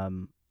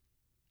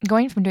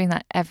 Going from doing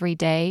that every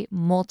day,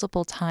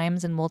 multiple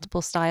times in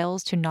multiple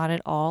styles, to not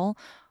at all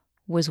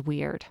was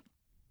weird.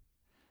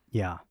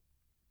 Yeah.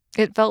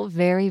 It felt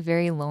very,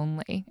 very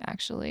lonely,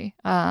 actually.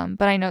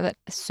 But I know that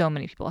so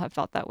many people have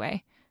felt that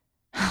way.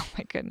 Oh,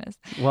 my goodness.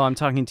 Well, I'm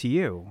talking to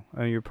you.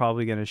 You're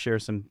probably going to share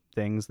some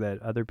things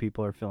that other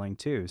people are feeling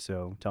too.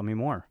 So tell me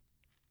more.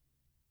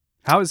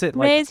 How is it?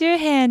 Raise your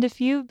hand if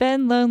you've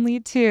been lonely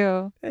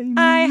too.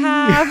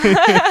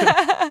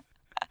 I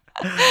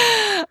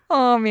have.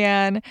 Oh,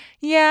 man.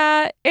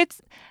 Yeah,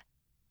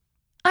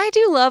 I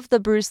do love the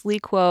Bruce Lee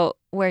quote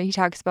where he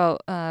talks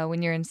about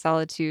when you're in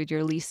solitude,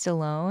 you're least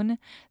alone.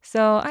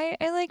 So I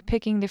like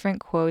picking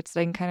different quotes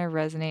that I can kind of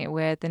resonate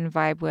with and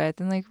vibe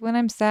with. And like when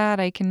I'm sad,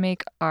 I can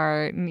make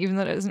art. And even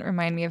though it doesn't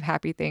remind me of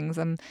happy things,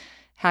 I'm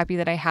happy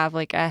that I have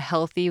like a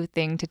healthy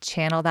thing to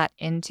channel that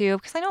into.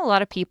 Because I know a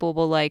lot of people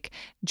will like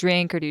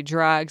drink or do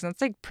drugs. And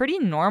it's like pretty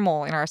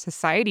normal in our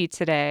society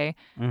today.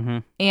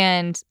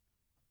 And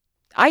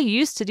I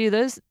used to do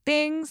those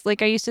things.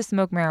 Like I used to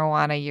smoke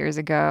marijuana years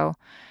ago.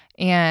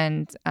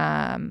 And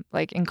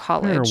like in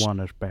college,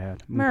 marijuana's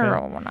bad. Okay.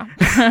 Marijuana.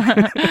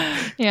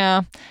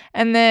 Yeah.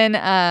 And then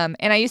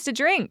and I used to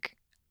drink,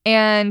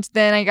 and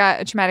then I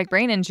got a traumatic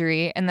brain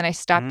injury, and then I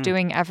stopped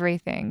doing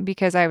everything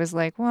because I was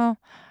like, well,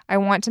 I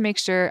want to make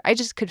sure. I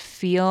just could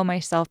feel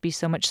myself be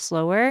so much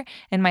slower,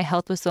 and my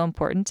health was so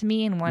important to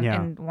me, and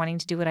wanting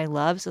to do what I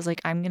love. So I was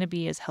like, I'm gonna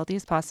be as healthy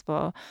as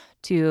possible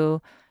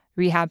to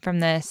rehab from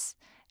this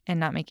and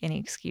not make any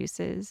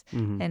excuses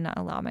and not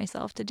allow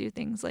myself to do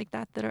things like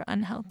that are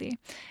unhealthy.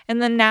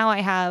 And then now I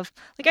have,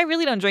 like, I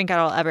really don't drink at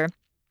all ever.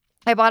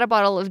 I bought a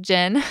bottle of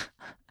gin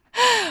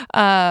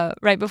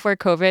right before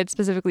COVID,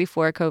 specifically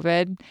for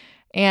COVID.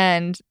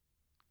 And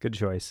Good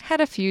choice.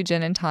 Had a few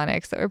gin and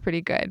tonics that were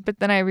pretty good. But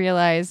then I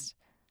realized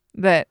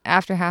that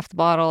after half the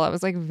bottle, I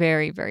was like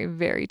very, very,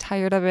 very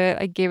tired of it.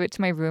 I gave it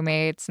to my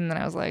roommates, and then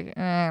I was like,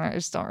 I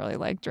just don't really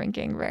like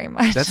drinking very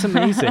much. That's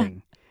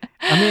amazing.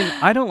 I mean,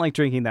 I don't like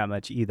drinking that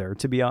much either,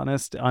 to be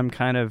honest. I'm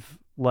kind of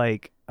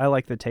like, I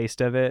like the taste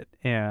of it,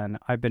 and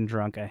I've been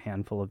drunk a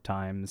handful of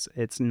times.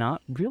 It's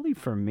not really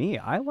for me.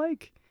 I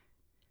like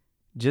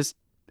just,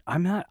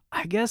 I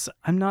guess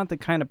I'm not the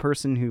kind of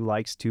person who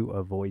likes to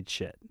avoid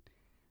shit.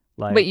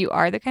 Like, But you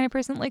are the kind of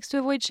person that likes to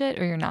avoid shit,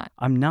 or you're not?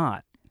 I'm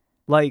not.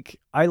 Like,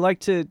 I like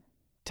to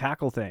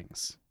tackle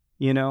things,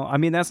 you know? I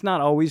mean, that's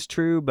not always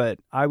true, but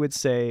I would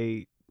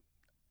say...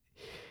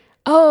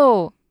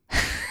 Oh.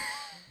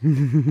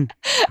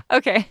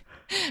 Okay.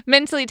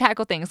 Mentally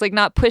tackle things, like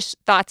not push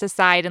thoughts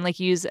aside and like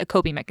use a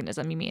coping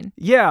mechanism, you mean?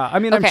 Yeah, I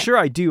mean, Okay. I'm sure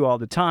I do all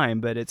the time,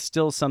 but it's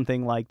still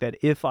something like that.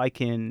 If I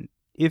can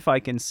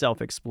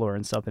self-explore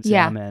and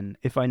self-examine,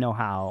 if I know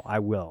how, I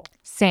will.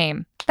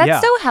 Same. That's Yeah.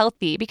 so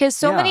healthy because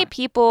so Yeah. many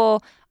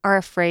people are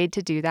afraid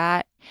to do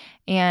that.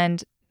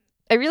 And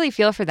I really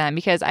feel for them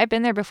because I've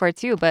been there before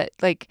too. But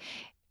like,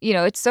 you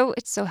know, it's so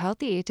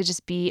healthy to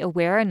just be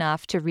aware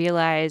enough to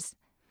realize,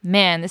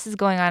 man, this is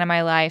going on in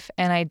my life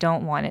and I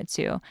don't want it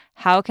to.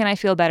 How can I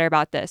feel better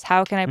about this?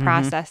 How can I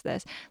process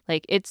this?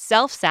 Like, it's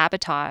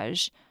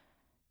self-sabotage.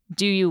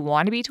 Do you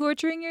want to be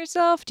torturing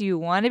yourself? Do you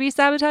want to be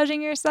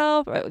sabotaging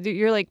yourself? Or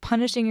you're like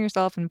punishing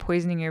yourself and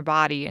poisoning your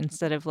body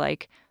instead of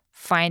like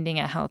finding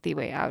a healthy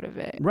way out of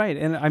it. Right.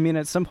 And I mean,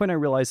 at some point I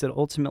realized that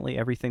ultimately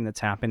everything that's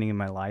happening in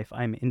my life,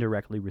 I'm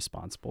indirectly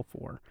responsible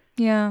for.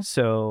 Yeah.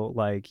 So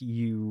like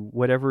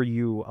whatever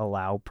you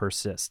allow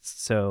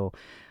persists. So,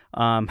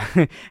 and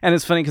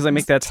it's funny because I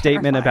make that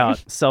statement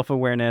about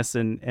self-awareness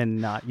and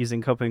not using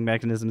coping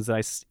mechanisms.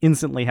 I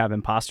instantly have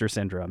imposter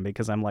syndrome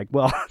because I'm like,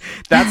 well,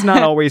 that's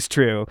not always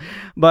true.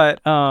 But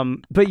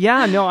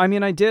yeah, no, I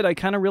mean, I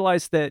kind of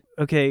realized that,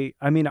 okay,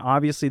 I mean,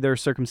 obviously there are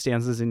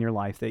circumstances in your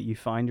life that you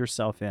find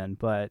yourself in,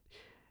 but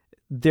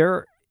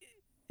there's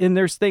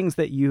things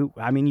that you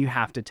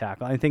have to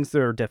tackle, and things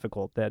that are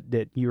difficult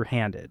that you're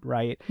handed,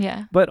 right?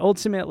 Yeah. But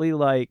ultimately,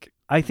 like,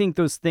 I think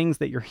those things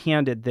that you're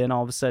handed then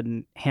all of a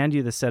sudden hand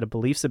you the set of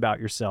beliefs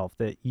about yourself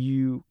that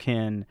you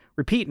can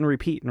repeat and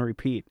repeat and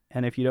repeat.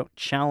 And if you don't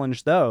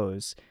challenge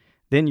those,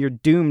 then you're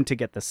doomed to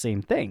get the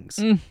same things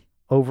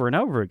over and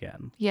over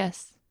again.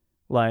 Yes.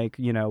 Like,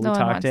 you know, we No one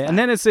talked wants to, that. and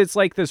then it's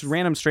like this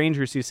random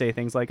strangers who say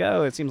things like,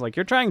 "Oh, it seems like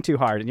you're trying too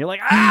hard," and you're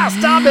like, "Ah,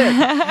 stop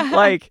it!"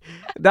 Like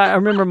that. I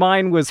remember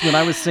mine was when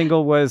I was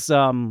single was,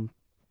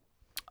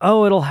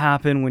 "Oh, it'll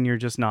happen when you're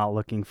just not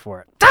looking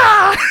for it."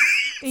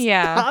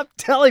 Yeah. Stop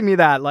telling me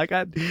that. Like,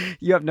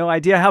 you have no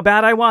idea how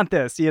bad I want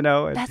this, you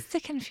know? That's the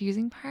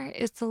confusing part.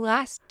 It's the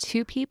last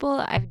two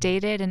people I've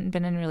dated and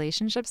been in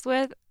relationships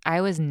with, I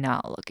was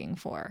not looking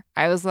for.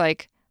 I was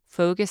like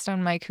focused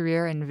on my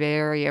career and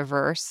very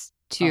averse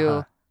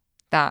to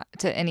that,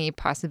 to any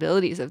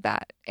possibilities of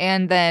that.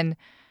 And then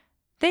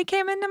they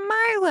came into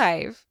my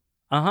life.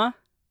 Uh-huh.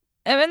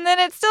 And then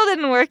it still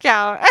didn't work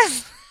out.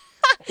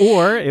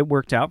 Or it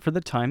worked out for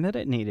the time that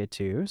it needed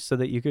to so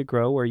that you could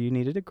grow where you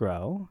needed to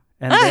grow.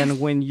 And then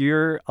when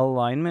your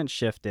alignment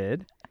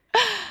shifted,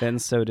 then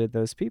so did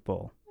those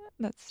people.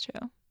 That's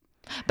true.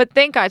 But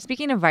thank God,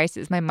 speaking of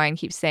vices, my mind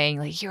keeps saying,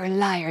 like, you're a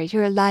liar,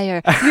 you're a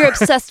liar, you're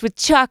obsessed with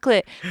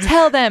chocolate,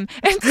 tell them.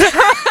 And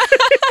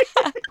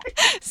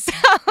so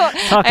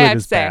Chocolate I have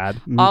is to say,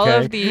 bad. all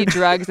okay? of the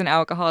drugs and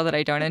alcohol that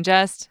I don't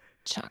ingest,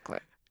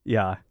 chocolate.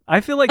 Yeah.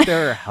 I feel like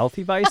there are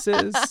healthy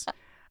vices,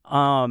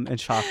 and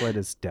chocolate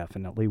is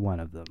definitely one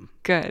of them.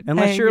 Good.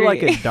 Unless I you're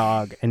like agree. a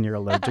dog and you're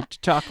allergic to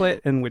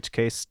chocolate, in which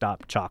case,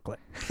 stop chocolate,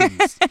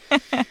 please.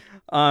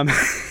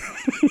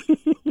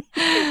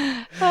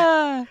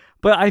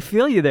 But I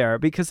feel you there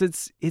because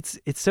it's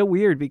so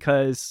weird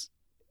because,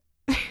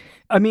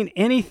 I mean,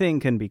 anything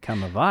can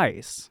become a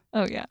vice.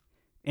 Oh, yeah.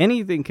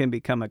 Anything can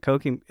become a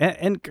coping,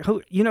 and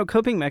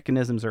coping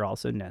mechanisms are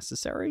also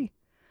necessary.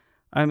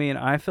 I mean,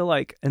 I feel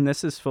like, and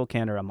this is full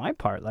candor on my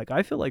part, like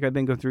I feel like I've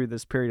been going through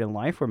this period in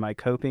life where my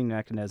coping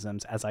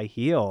mechanisms as I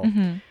heal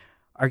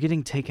are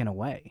getting taken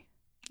away.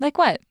 Like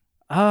what?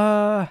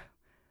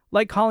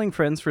 Like calling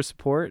friends for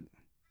support.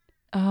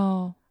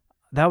 Oh.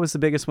 That was the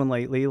biggest one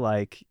lately.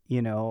 Like,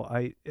 you know,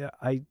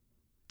 I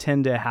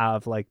tend to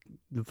have like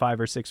 5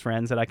 or 6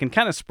 friends that I can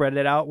kind of spread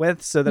it out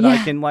with so that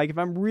I can, like, if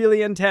I'm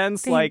really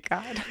intense, Thank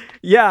God.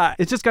 Yeah,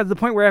 it just got to the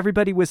point where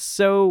everybody was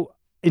so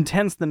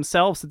intense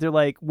themselves that they're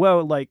like,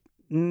 whoa, like,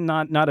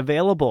 not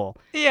available.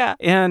 Yeah.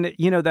 And,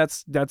 you know,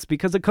 that's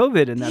because of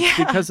COVID and that's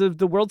because of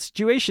the world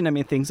situation. I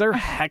mean, things are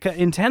hecka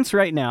intense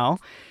right now.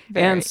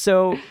 Very. And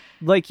so,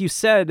 like you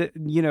said,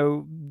 you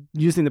know,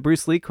 using the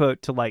Bruce Lee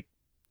quote to like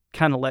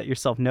kind of let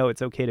yourself know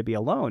it's okay to be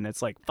alone.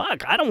 It's like,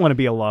 fuck, I don't want to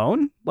be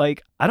alone.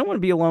 Like, I don't want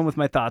to be alone with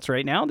my thoughts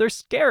right now. They're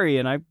scary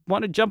and I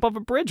want to jump off a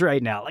bridge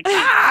right now. Like,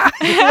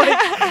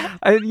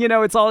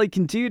 it's all I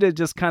can do to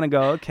just kind of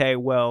go, okay,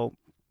 well,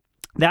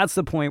 that's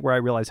the point where I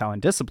realize how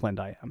undisciplined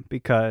I am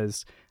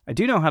because I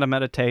do know how to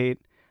meditate.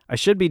 I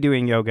should be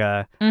doing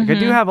yoga. Like, I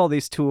do have all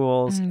these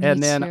tools,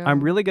 and then too.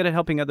 I'm really good at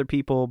helping other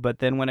people. But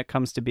then when it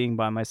comes to being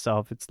by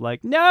myself, it's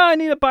like, no, I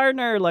need a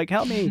partner. Like,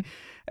 help me.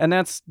 And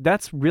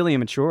that's really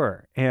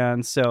immature.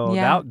 And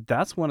so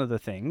that's one of the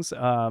things.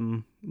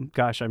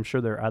 Gosh, I'm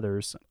sure there are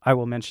others. I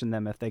will mention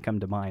them if they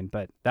come to mind.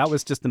 But that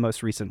was just the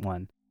most recent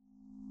one.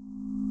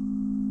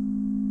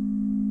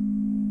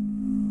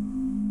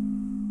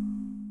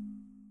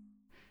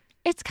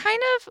 It's kind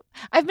of,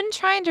 I've been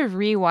trying to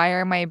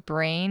rewire my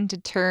brain to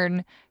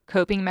turn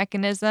coping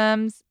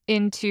mechanisms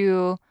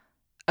into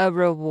a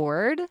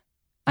reward,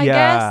 I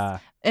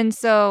guess. And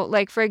so,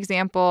 like, for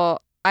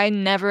example, I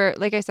never,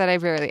 like I said, I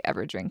rarely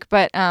ever drink,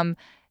 but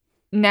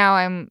now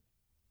I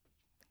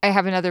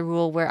have another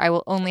rule where I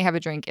will only have a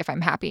drink if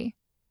I'm happy.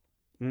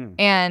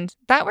 And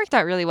that worked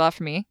out really well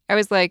for me. I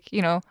was like,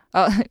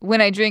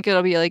 when I drink,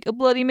 it'll be like a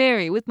Bloody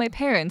Mary with my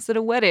parents at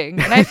a wedding.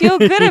 And I feel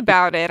good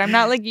about it. I'm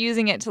not like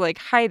using it to like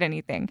hide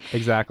anything.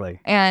 Exactly.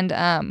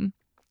 And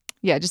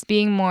just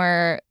being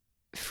more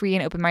free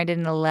and open-minded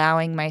and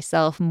allowing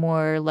myself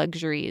more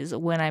luxuries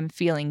when I'm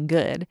feeling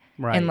good.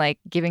 Right. And like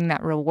giving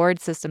that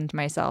reward system to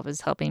myself is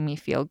helping me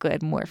feel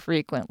good more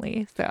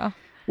frequently. So.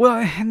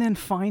 Well, and then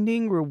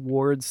finding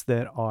rewards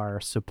that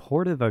are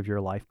supportive of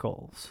your life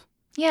goals.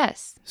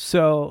 Yes.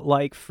 So,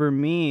 like, for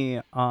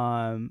me,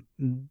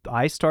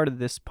 I started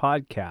this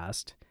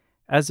podcast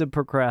as a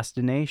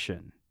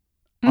procrastination.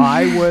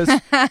 I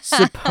was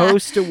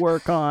supposed to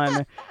work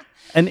on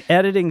an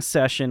editing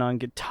session on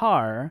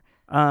guitar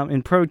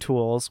in Pro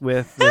Tools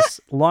with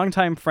this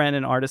longtime friend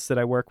and artist that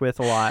I work with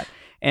a lot.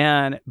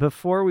 And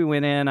before we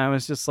went in, I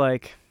was just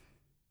like,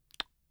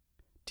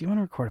 do you want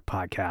to record a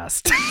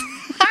podcast?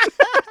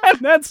 And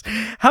that's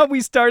how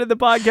we started the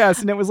podcast.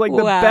 And it was like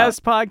the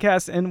best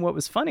podcast. And what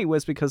was funny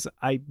was because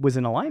I was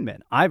in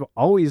alignment. I've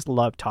always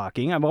loved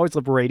talking. I've always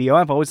loved radio.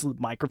 I've always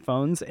loved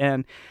microphones.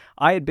 And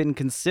I had been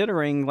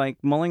considering, like,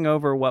 mulling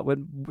over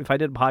if I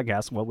did a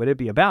podcast, what would it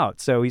be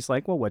about? So he's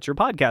like, well, what's your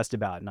podcast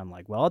about? And I'm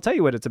like, well, I'll tell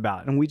you what it's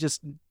about. And we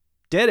just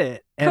did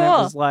it. And It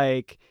was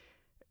like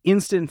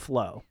instant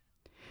flow.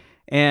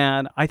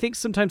 And I think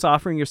sometimes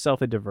offering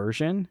yourself a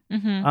diversion,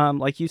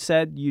 like you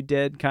said, you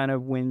did kind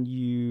of when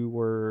you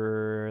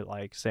were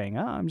like saying,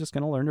 I'm just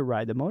going to learn to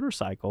ride the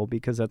motorcycle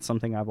because that's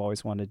something I've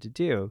always wanted to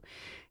do.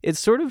 It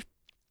sort of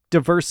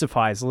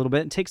diversifies a little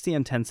bit and takes the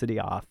intensity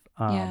off.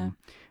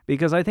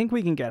 Because I think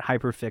we can get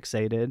hyper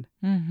fixated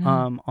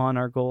on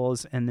our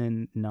goals and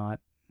then not,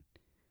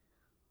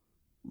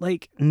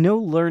 like, no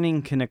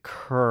learning can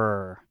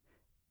occur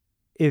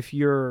if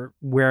you're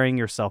wearing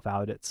yourself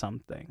out at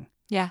something.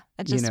 Yeah,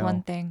 just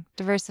one thing.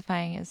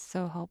 Diversifying is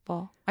so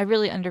helpful. I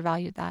really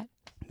undervalued that.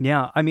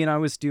 Yeah, I mean, I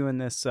was doing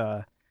this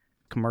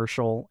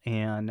commercial,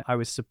 and I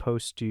was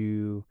supposed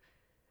to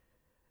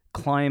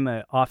climb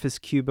an office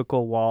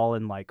cubicle wall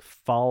and like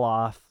fall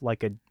off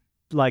like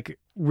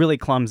really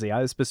clumsy.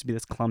 I was supposed to be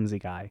this clumsy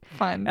guy.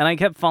 Fun. And I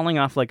kept falling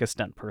off like a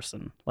stunt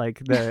person.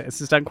 Like the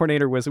stunt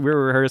coordinator we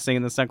were rehearsing,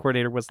 and the stunt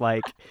coordinator was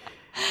like,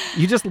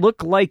 you just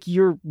look like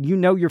you're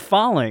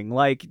falling.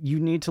 Like, you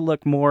need to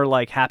look more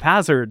like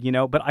haphazard,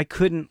 but I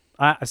couldn't.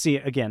 See,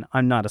 again,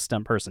 I'm not a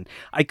stunt person.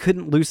 I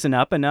couldn't loosen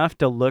up enough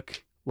to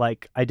look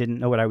like I didn't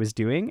know what I was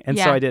doing. And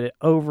so I did it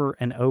over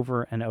and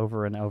over and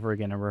over and over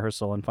again in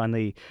rehearsal. And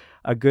finally,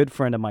 a good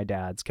friend of my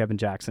dad's, Kevin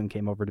Jackson,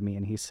 came over to me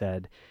and he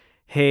said,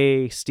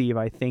 hey, Steve,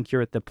 I think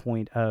you're at the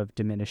point of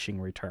diminishing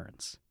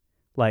returns.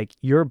 Like,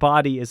 your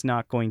body is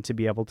not going to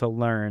be able to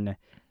learn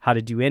how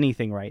to do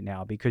anything right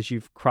now because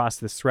you've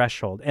crossed this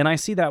threshold. And I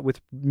see that with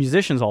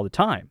musicians all the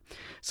time.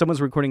 Someone's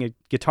recording a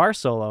guitar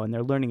solo and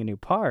they're learning a new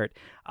part.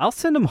 I'll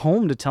send them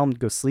home to tell them to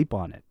go sleep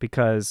on it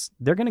because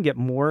they're going to get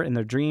more in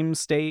their dream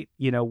state,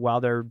 while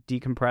they're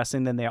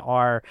decompressing than they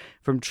are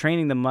from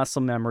training the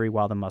muscle memory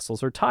while the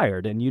muscles are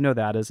tired. And you know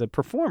that as a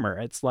performer.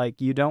 It's like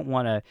you don't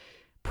want to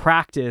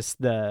practice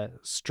the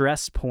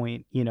stress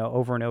point,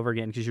 over and over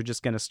again because you're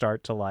just going to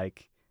start to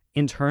like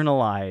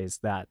internalize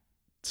that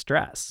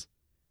stress.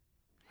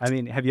 I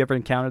mean, have you ever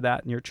encountered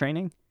that in your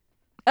training?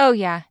 Oh,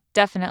 yeah,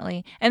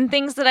 definitely. And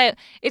things that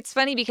it's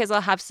funny because I'll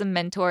have some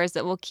mentors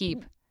that will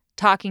keep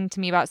talking to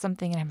me about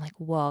something and I'm like,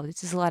 whoa,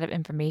 this is a lot of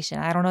information.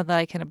 I don't know that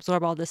I can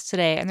absorb all this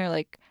today. And they're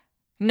like,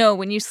 no,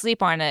 when you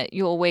sleep on it,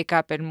 you'll wake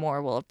up and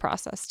more will have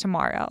processed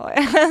tomorrow.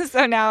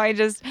 So now I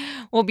just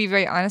will be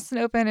very honest and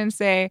open and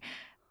say,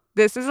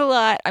 this is a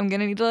lot. I'm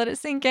going to need to let it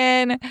sink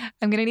in.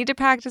 I'm going to need to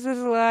practice this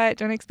a lot.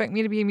 Don't expect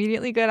me to be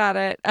immediately good at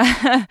it.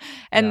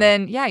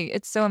 Then,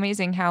 it's so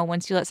amazing how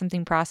once you let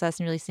something process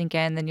and really sink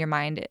in, then your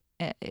mind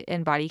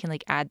and body can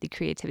like add the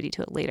creativity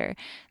to it later.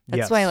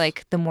 That's why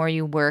like the more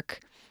you work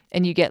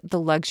and you get the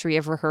luxury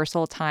of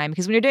rehearsal time,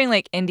 because when you're doing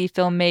like indie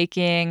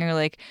filmmaking or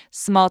like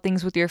small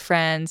things with your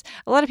friends,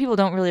 a lot of people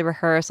don't really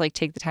rehearse, like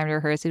take the time to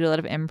rehearse. They do a lot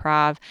of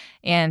improv,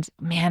 and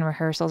man,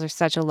 rehearsals are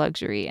such a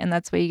luxury. And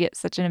that's why you get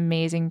such an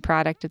amazing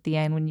product at the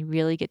end when you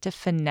really get to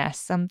finesse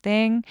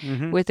something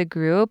with a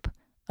group.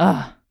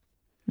 Oh,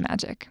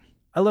 magic.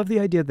 I love the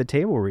idea of the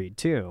table read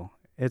too.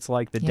 It's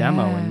like the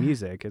demo in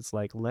music. It's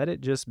like, let it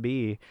just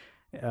be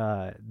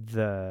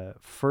the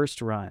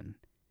first run.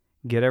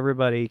 get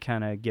everybody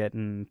kind of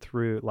getting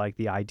through like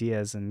the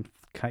ideas and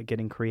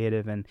getting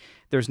creative, and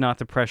there's not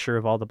the pressure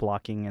of all the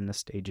blocking and the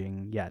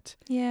staging yet.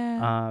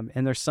 Yeah.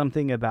 And there's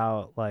something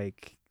about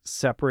like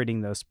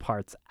separating those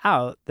parts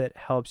out that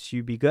helps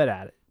you be good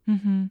at it.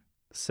 Mm-hmm.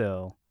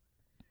 So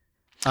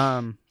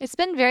it's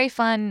been very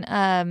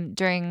fun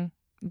during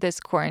this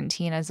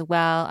quarantine as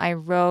well. I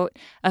wrote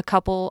a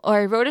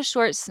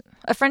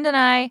friend and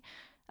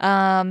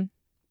I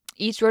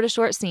each wrote a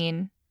short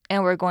scene,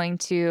 and we're going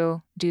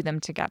to do them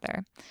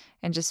together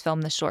and just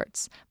film the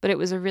shorts. But it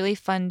was a really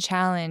fun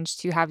challenge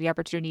to have the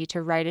opportunity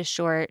to write a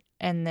short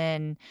and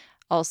then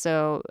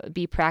also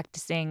be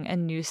practicing a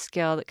new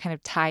skill that kind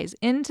of ties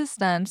into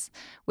stunts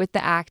with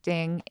the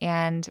acting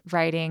and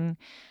writing,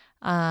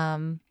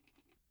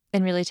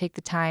 and really take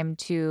the time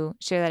to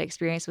share that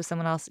experience with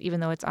someone else,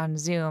 even though it's on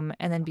Zoom,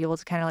 and then be able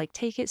to kind of like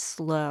take it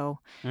slow.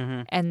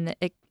 mm-hmm. And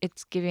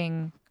it's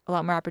giving a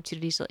lot more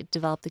opportunities to like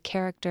develop the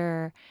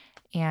character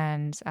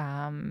and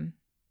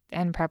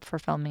prep for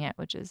filming it,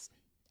 which is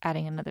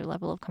adding another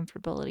level of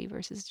comfortability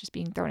versus just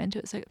being thrown into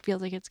it. So it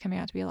feels like it's coming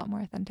out to be a lot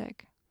more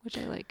authentic, which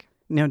I like.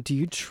 Now, do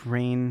you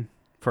train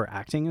for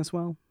acting as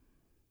well?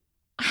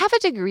 I have a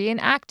degree in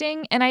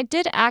acting, and I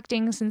did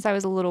acting since I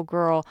was a little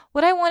girl.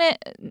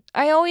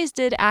 I always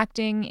did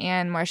acting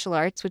and martial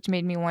arts, which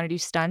made me want to do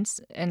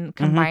stunts, and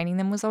combining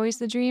them was always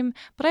the dream.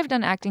 But I've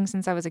done acting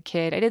since I was a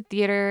kid. I did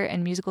theater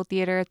and musical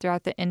theater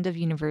throughout the end of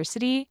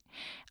university.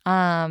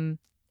 And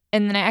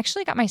then I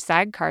actually got my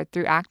SAG card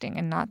through acting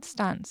and not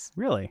stunts.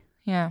 Really?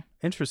 Yeah.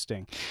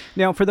 Interesting.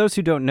 Now, for those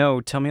who don't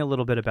know, tell me a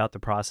little bit about the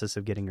process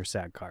of getting your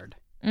SAG card.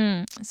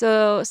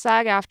 So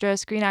SAG-AFTRA,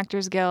 Screen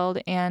Actors Guild,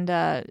 and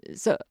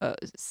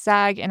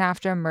SAG and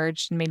AFTRA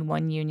merged and made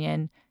one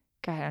union.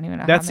 God, I don't even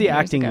know. That's how many the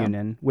years acting ago.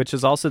 union, which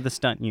is also the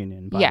stunt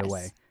union, by the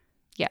way.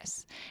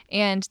 Yes.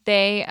 And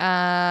they,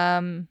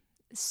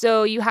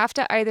 so you have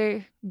to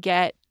either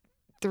get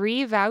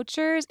 3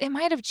 vouchers. It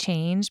might have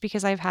changed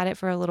because I've had it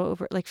for a little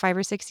over like 5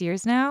 or 6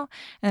 years now.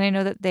 And I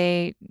know that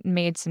they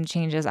made some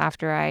changes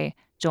after I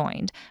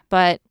joined.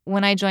 But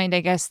when I joined,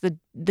 I guess the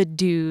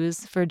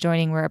dues for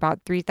joining were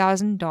about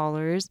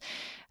 $3,000.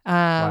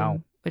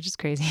 Wow. Which is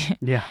crazy.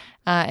 Yeah.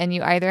 And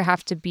you either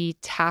have to be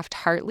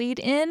Taft-Hartley'd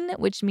in,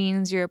 which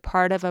means you're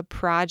part of a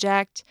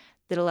project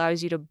that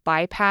allows you to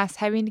bypass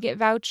having to get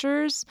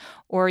vouchers,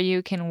 or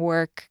you can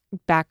work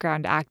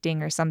background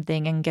acting or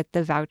something and get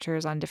the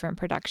vouchers on different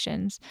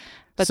productions.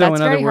 But so that's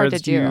in very other hard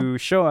words, to do. you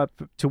show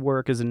up to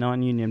work as a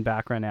non-union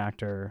background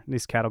actor,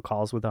 these cattle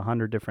calls with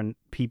 100 different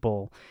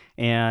people,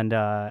 and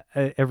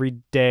every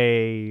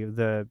day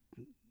the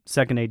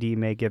second AD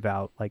may give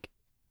out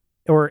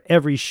or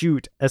every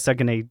shoot a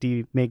second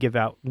AD may give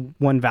out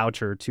one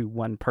voucher to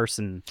one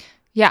person.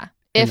 Yeah,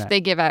 if they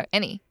give out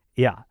any.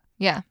 Yeah.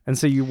 Yeah. And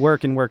so you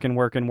work and work and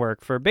work and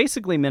work for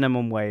basically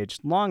minimum wage,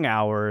 long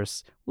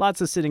hours, lots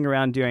of sitting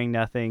around doing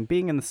nothing,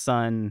 being in the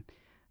sun,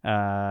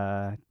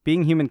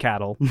 being human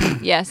cattle.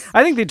 Yes.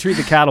 I think they treat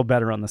the cattle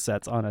better on the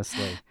sets,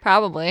 honestly.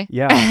 Probably.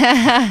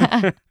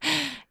 Yeah.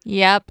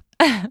 Yep.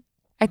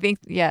 I think,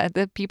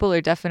 the people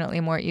are definitely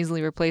more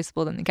easily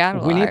replaceable than the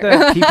cattle We are. need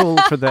the people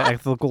for the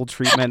ethical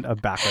treatment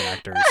of background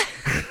actors.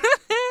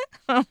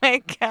 Oh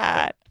my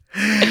God.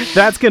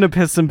 That's going to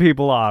piss some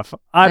people off.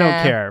 I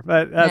don't care.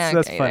 But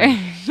that's funny.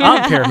 I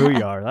don't care who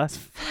you are. That's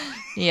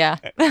yeah.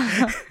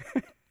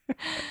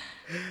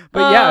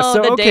 But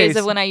so the days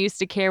of when I used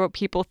to care what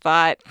people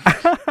thought.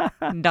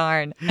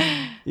 Darn.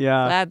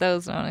 Yeah. Glad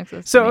those don't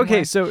exist So anymore.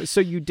 okay, so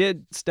you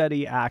did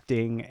study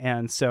acting,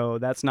 and so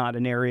that's not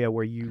an area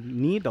where you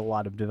need a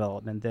lot of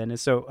development then.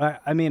 So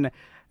I mean,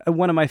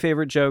 one of my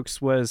favorite jokes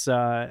was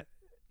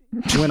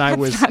when I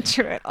was not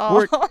true at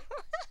all.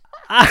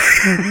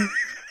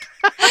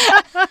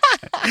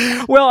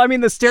 Well, I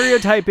mean, the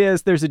stereotype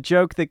is there's a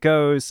joke that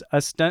goes, a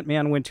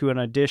stuntman went to an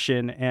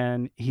audition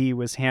and he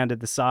was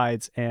handed the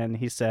sides and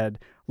he said,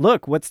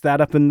 "Look, what's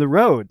that up in the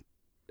road?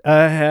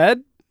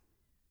 Ahead?"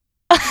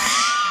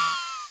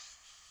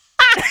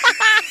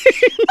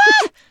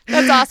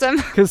 That's awesome.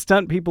 Because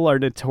stunt people are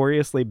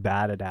notoriously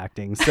bad at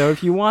acting. So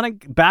if you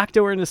want to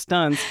backdoor into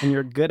stunts and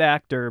you're a good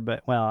actor,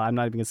 but, well, I'm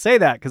not even going to say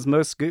that because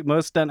most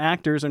stunt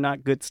actors are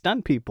not good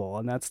stunt people,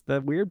 and that's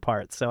the weird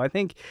part. So I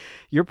think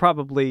you're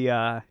probably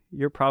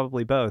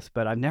both,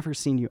 but I've never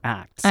seen you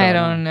act. So I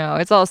don't know.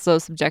 It's all so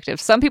subjective.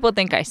 Some people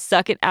think I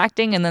suck at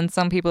acting, and then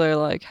some people are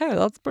like, hey,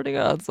 that's pretty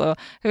good. So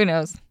who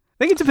knows? I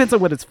think it depends on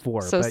what it's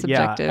for. So but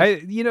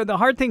subjective. Yeah, the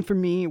hard thing for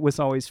me was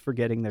always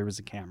forgetting there was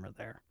a camera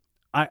there.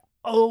 I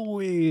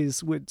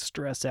always would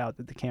stress out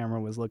that the camera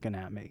was looking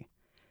at me.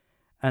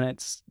 And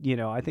it's,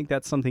 I think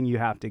that's something you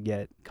have to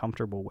get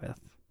comfortable with.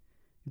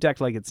 You act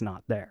like it's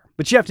not there.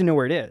 But you have to know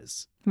where it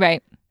is.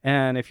 Right.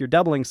 And if you're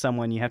doubling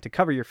someone, you have to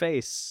cover your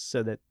face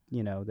so that,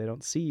 they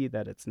don't see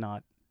that it's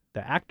not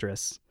the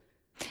actress.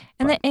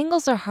 And the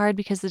angles are hard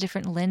because the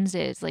different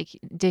lenses,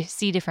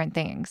 see different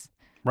things.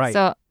 Right.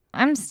 So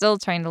I'm still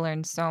trying to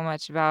learn so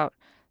much about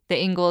the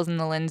angles and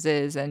the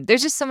lenses, and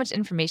there's just so much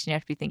information you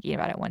have to be thinking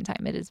about at one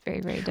time. It is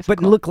very, very difficult.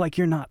 But look like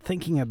you're not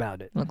thinking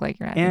about it. Look like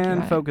you're not thinking about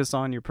and it. focus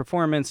on your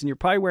performance, and you're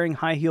probably wearing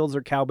high heels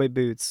or cowboy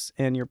boots,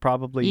 and you're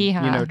probably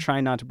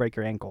trying not to break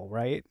your ankle,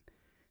 right?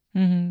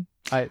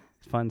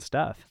 Fun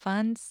stuff.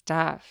 Fun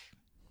stuff.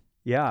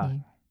 Yeah.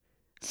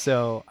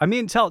 So, I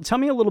mean, tell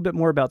me a little bit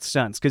more about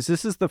stunts, because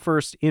this is the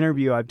first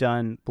interview I've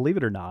done, believe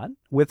it or not,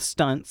 with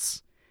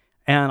stunts.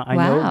 And I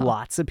know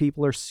lots of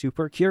people are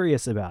super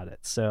curious about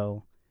it.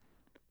 So,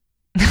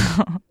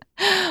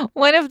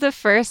 one of the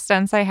first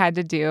stunts I had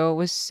to do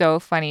was so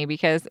funny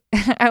because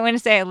I want to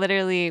say I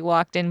literally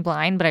walked in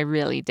blind, but I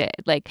really did.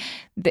 Like,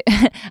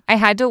 I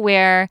had to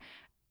wear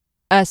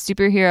a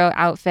superhero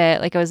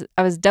outfit. Like,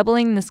 I was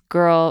doubling this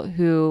girl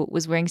who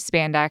was wearing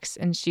spandex,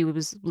 and she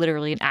was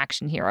literally an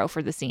action hero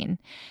for the scene.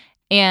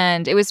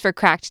 And it was for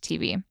Cracked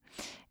TV.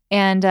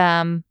 And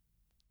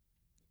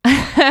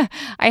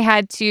I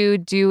had to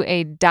do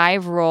a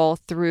dive roll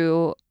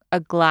through a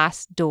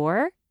glass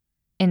door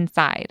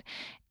inside.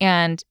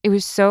 And it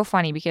was so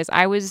funny because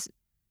I was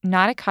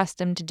not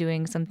accustomed to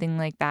doing something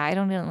like that. I'd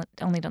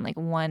only done like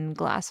one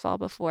glass fall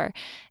before.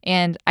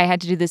 And I had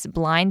to do this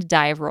blind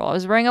dive roll. I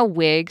was wearing a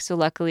wig, so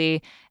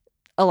luckily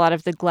a lot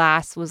of the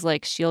glass was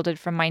like shielded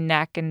from my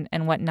neck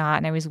and whatnot.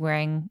 And I was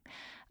wearing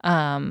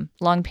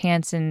long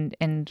pants and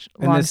long sleeves.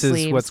 And this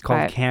is what's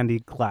called candy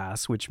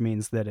glass, which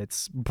means that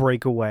it's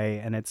breakaway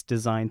and it's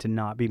designed to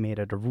not be made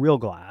out of real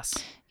glass.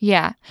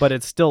 Yeah. But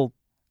it's still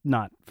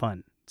not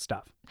fun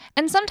stuff.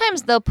 And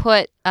sometimes they'll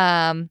put,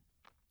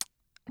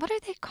 what are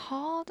they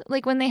called?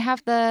 Like when they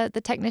have the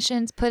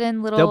technicians put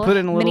in little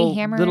mini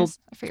hammers. Little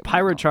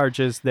pyro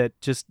charges that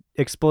just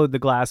explode the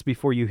glass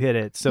before you hit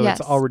it. So It's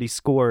already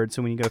scored.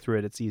 So when you go through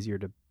it, it's easier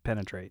to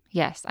penetrate.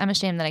 Yes. I'm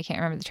ashamed that I can't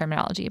remember the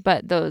terminology,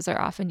 but those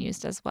are often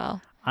used as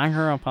well. I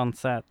grew up on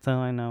set, so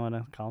I know what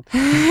it's called.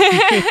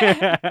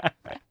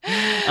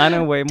 I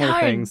know way more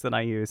things than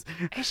I use.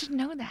 I should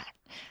know that.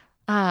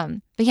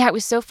 But yeah, it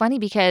was so funny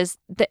because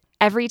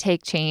every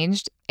take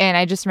changed, and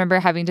I just remember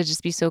having to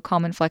just be so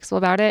calm and flexible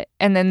about it.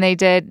 And then they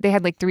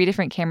had like 3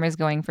 different cameras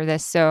going for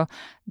this. So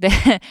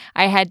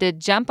I had to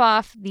jump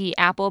off the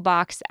Apple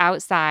box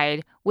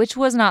outside, which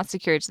was not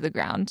secured to the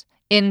ground,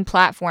 in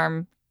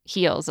platform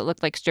heels. It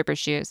looked like stripper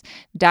shoes.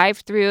 Dive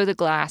through the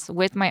glass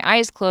with my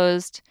eyes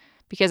closed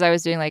because I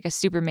was doing like a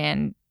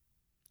Superman.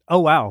 Oh,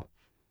 wow.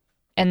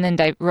 And then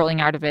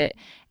rolling out of it.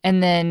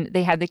 And then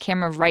they had the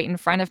camera right in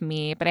front of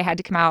me, but I had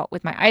to come out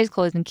with my eyes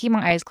closed and keep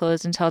my eyes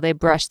closed until they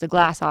brushed the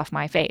glass off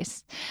my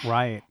face.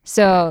 Right.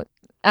 So,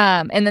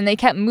 and then they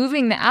kept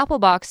moving the Apple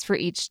box for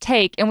each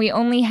take, and we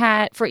only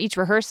had, for each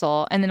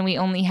rehearsal, and then we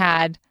only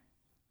had,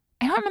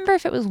 I don't remember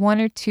if it was 1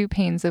 or 2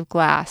 panes of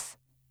glass,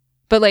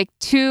 but like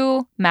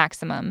 2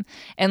 maximum.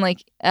 And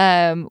like,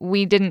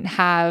 we didn't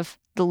have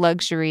the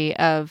luxury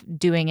of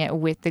doing it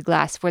with the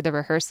glass for the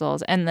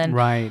rehearsals. And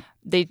then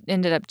they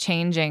ended up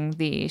changing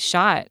the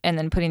shot and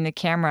then putting the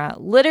camera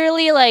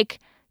literally like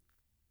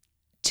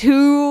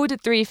 2 to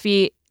 3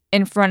 feet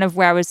in front of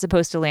where I was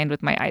supposed to land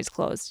with my eyes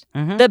closed.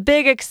 Mm-hmm. The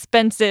big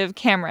expensive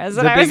cameras.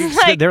 And I was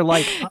like, they're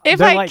like, if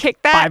I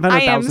kick that,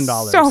 I am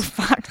so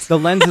fucked. The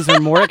lenses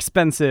are more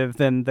expensive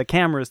than the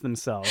cameras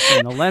themselves.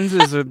 And the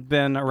lenses have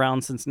been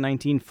around since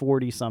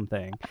 1940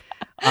 something.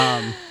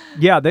 And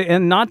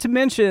not to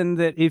mention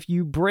that if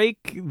you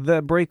break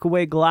the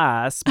breakaway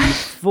glass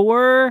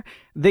before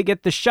they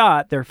get the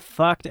shot, they're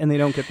fucked and they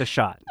don't get the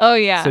shot. Oh,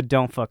 yeah. So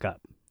don't fuck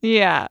up.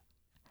 Yeah.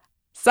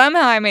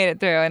 Somehow I made it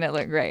through and it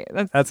looked great.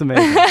 That's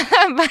amazing.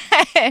 But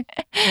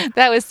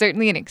that was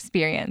certainly an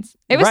experience.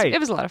 It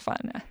was a lot of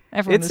fun.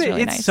 Everyone was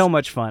really nice. It's so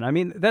much fun. I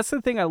mean, that's the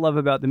thing I love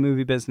about the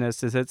movie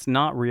business is it's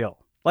not real.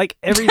 Like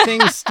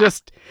everything's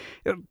just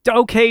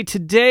okay.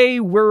 Today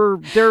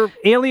there are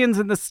aliens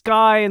in the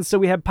sky, and so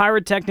we have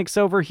pyrotechnics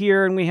over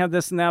here, and we have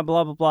this and that,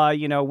 blah blah blah.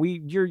 We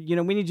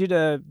need you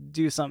to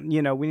do something.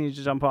 We need you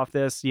to jump off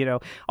this.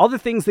 All the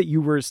things that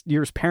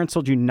your parents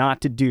told you not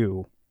to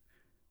do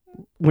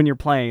when you're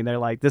playing. They're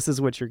like, this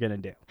is what you're gonna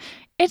do.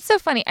 It's so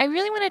funny. I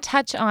really want to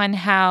touch on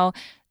how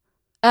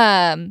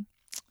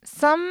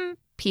some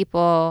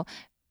people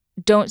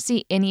don't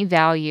see any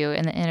value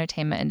in the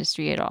entertainment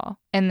industry at all.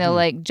 And they'll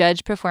like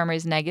judge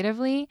performers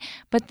negatively.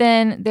 But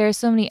then there are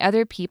so many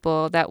other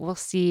people that will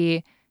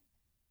see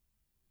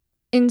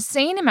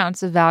insane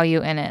amounts of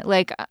value in it.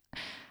 Like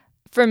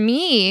for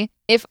me,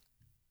 if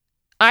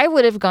I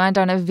would have gone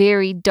down a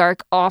very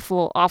dark,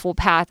 awful, awful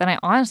path, and I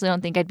honestly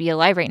don't think I'd be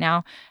alive right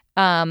now,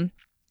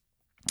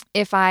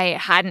 if I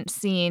hadn't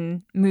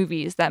seen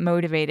movies that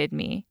motivated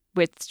me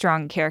with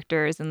strong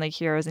characters and like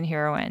heroes and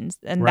heroines.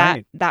 And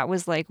that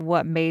was like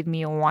what made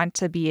me want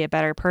to be a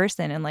better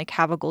person and like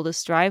have a goal to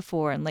strive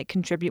for and like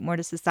contribute more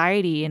to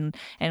society and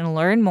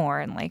learn more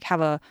and like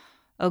have a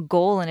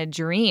goal and a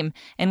dream.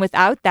 And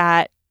without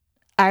that,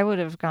 I would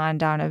have gone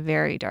down a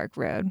very dark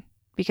road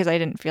because I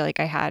didn't feel like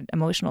I had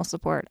emotional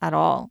support at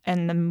all.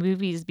 And the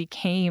movies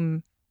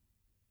became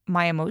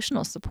my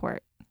emotional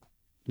support.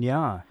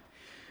 Yeah.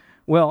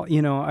 Well,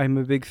 I'm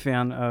a big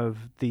fan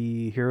of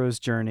the hero's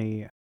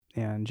journey.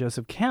 and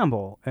Joseph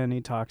Campbell, and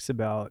he talks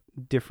about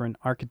different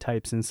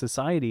archetypes in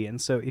society. And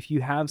so if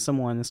you have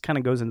someone, this kind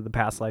of goes into the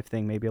past life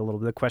thing, maybe a little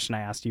bit, the question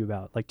I asked you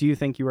about, like, do you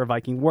think you were a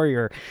Viking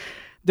warrior?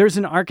 There's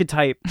an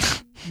archetype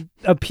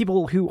of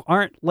people who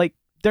aren't, like,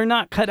 they're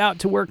not cut out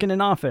to work in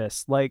an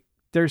office. Like,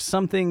 there's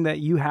something that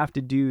you have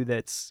to do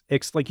that's,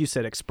 like you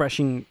said,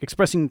 expressing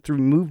through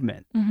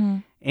movement. Mm-hmm.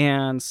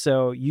 And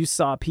so you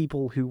saw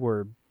people who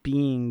were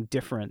being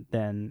different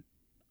than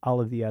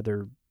all of the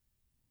other,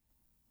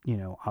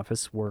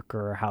 office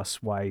worker,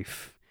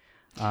 housewife,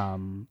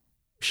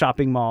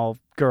 shopping mall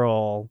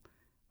girl,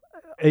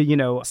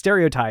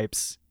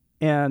 stereotypes.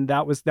 And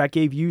that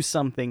gave you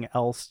something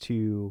else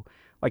to,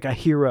 like, a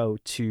hero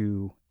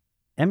to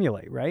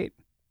emulate, right?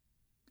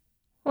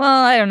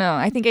 Well, I don't know.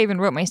 I think I even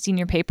wrote my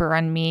senior paper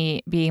on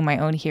me being my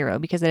own hero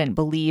because I didn't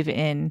believe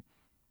in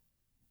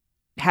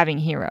having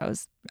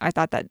heroes. I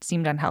thought that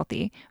seemed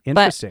unhealthy.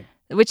 Interesting.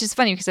 Which is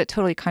funny because it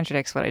totally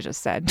contradicts what I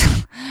just said.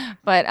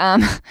 But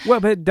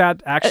but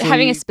that actually,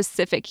 having a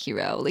specific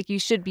hero, like, you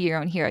should be your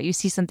own hero. You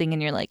see something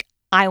and you're like,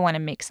 I want to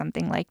make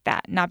something like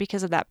that, not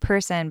because of that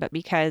person, but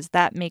because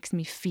that makes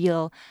me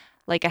feel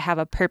like I have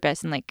a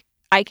purpose and like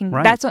I can.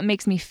 Right. That's what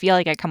makes me feel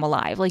like I come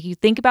alive. Like, you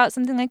think about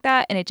something like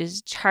that and it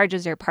just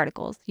charges your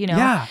particles,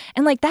 Yeah.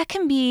 And like that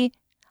can be.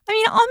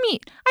 I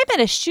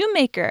met a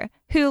shoemaker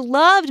who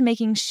loved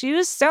making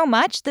shoes so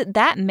much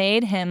that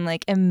made him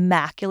like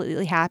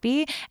immaculately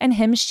happy, and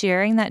him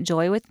sharing that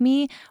joy with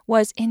me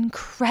was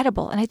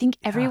incredible. And I think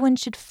everyone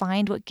should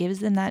find what gives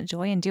them that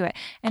joy and do it.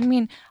 And I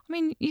mean,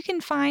 you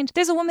can find,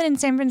 there's a woman in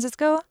San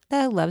Francisco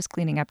that loves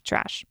cleaning up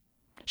trash.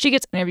 She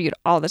gets interviewed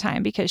all the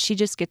time because she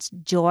just gets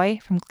joy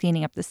from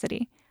cleaning up the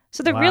city.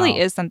 So there really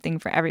is something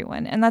for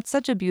everyone. And that's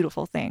such a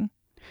beautiful thing.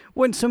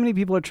 When so many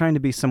people are trying to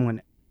be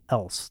someone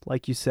else,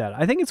 like you said,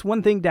 I think it's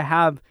one thing to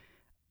have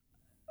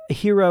a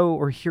hero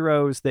or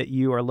heroes that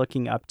you are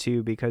looking up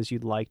to because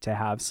you'd like to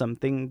have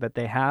something that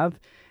they have.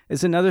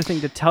 It's another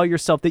thing to tell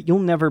yourself that you'll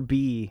never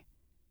be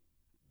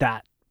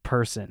that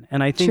person.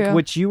 And I think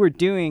what you were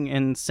doing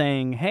and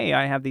saying, hey,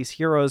 I have these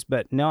heroes,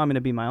 but now I'm going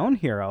to be my own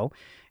hero,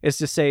 is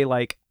to say,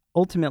 like,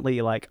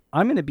 ultimately, like,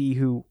 I'm going to be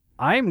who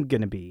I'm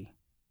going to be.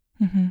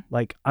 Mm-hmm.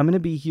 Like, I'm going to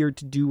be here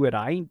to do what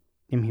I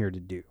am here to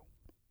do.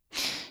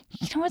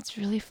 You know what's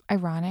really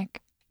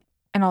ironic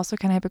and also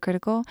kind of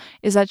hypocritical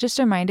is that just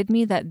reminded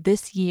me that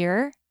this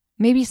year,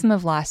 maybe some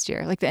of last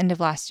year, like the end of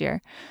last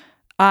year,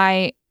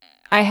 I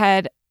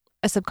had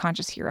a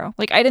subconscious hero.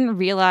 Like, I didn't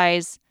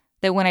realize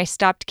that when I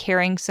stopped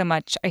caring so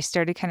much, I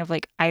started kind of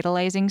like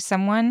idolizing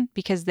someone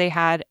because they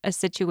had a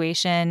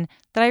situation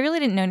that I really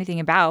didn't know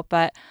anything about,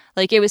 but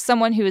like it was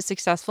someone who was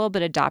successful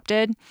but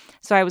adopted.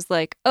 So I was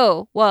like,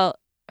 oh, well,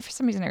 for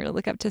some reason I really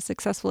look up to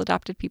successful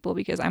adopted people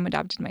because I'm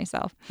adopted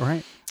myself.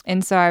 Right.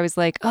 And so I was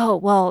like, oh,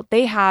 well,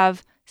 they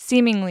have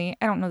seemingly,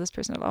 I don't know this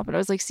person at all, but I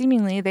was like,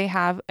 seemingly they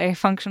have a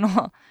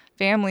functional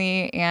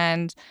family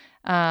and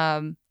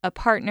a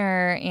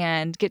partner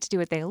and get to do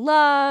what they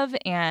love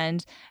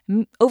and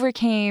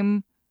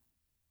overcame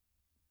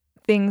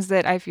things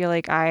that I feel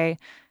like I,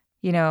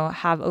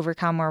 have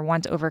overcome or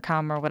want to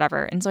overcome or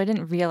whatever. And so I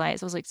didn't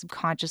realize I was like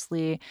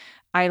subconsciously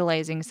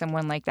idolizing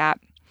someone like that.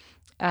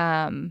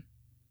 But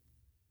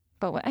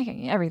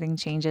everything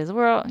changes.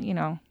 We're all,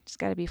 just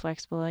got to be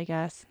flexible, I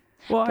guess.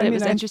 Well, but it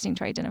was interesting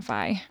to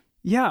identify.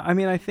 Yeah, I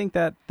mean, I think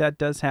that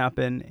does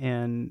happen,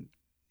 and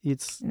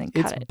it's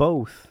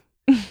both.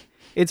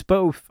 It's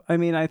both. I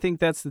mean, I think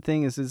that's the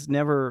thing is it's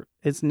never.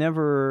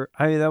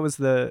 I mean, that was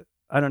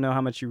I don't know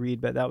how much you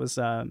read, but that was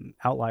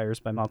Outliers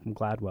by Malcolm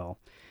Gladwell.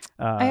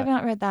 I have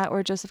not read that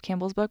or Joseph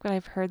Campbell's book, but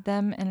I've heard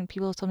them, and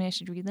people have told me I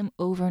should read them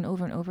over and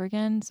over and over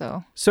again.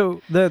 So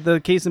the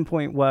case in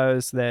point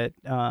was that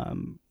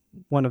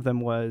one of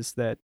them was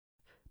that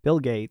Bill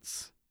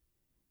Gates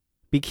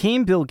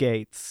became Bill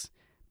Gates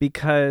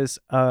because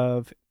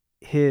of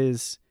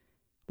his,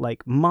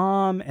 like,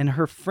 mom and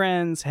her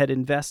friends had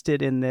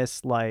invested in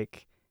this,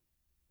 like,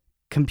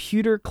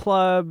 computer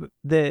club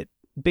that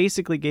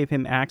basically gave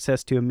him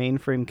access to a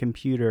mainframe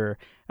computer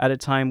at a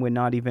time when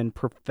not even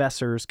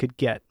professors could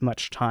get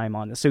much time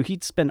on it. So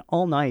he'd spend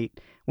all night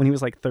when he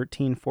was like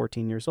 13,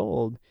 14 years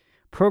old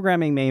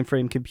programming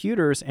mainframe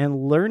computers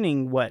and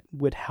learning what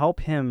would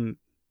help him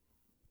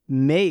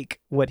make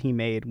what he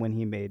made when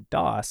he made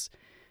DOS.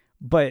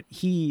 But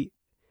he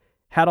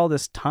had all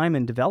this time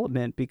and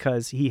development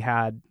because he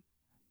had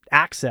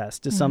access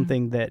to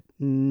something that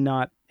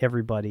not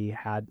everybody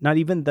had, not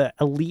even the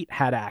elite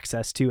had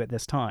access to at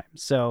this time.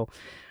 So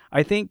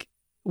I think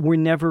we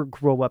never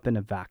grow up in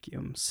a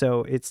vacuum.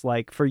 So it's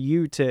like for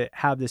you to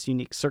have this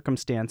unique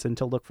circumstance and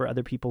to look for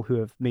other people who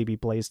have maybe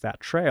blazed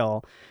that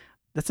trail,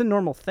 that's a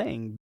normal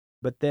thing.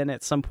 But then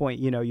at some point,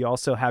 you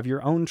also have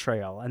your own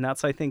trail. And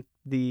that's, I think,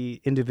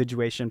 the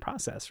individuation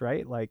process,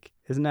 right? Like,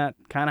 isn't that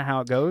kind of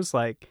how it goes?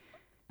 Like,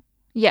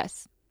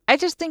 yes. I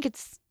just think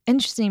it's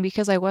interesting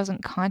because I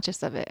wasn't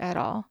conscious of it at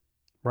all.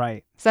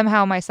 Right.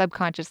 Somehow my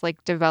subconscious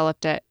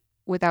developed it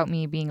without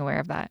me being aware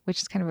of that,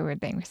 which is kind of a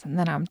weird thing. And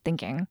then I'm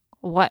thinking,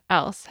 what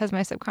else has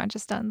my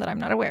subconscious done that I'm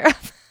not aware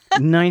of?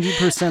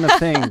 90% of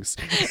things.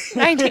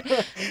 90,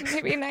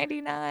 maybe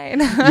 99.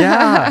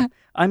 Yeah.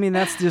 I mean,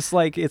 that's just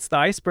like, it's the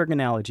iceberg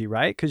analogy,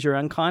 right? Because your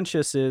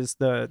unconscious is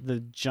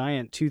the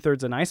giant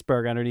 2/3 an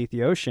iceberg underneath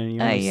the ocean. And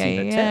you only see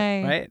the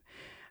tip, right?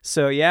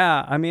 So,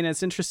 yeah, I mean,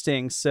 it's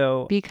interesting.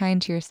 So be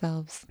kind to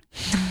yourselves.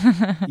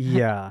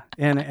 yeah.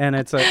 And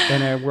it's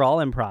we're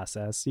all in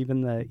process,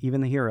 even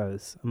the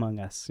heroes among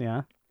us.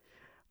 Yeah.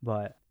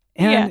 But,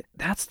 and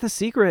that's the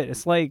secret.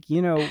 It's like,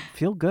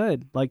 feel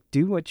good, like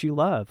do what you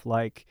love.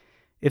 Like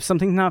if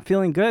something's not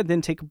feeling good,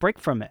 then take a break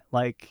from it.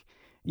 Like,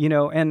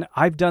 and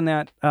I've done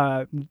that.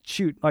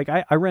 Like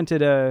I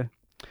rented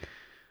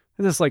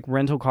this like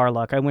rental car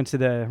luck. I went to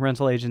the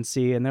rental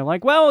agency and they're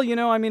like, well,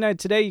 I mean,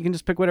 today you can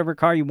just pick whatever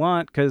car you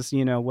want because,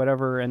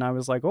 whatever. And I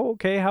was like, oh,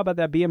 okay, how about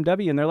that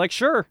BMW? And they're like,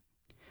 sure.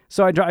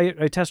 So I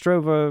test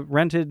drove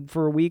rented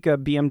for a week a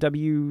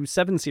BMW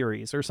 7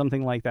 Series or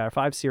something like that, or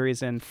 5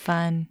 Series. And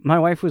fun. My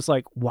wife was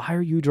like, why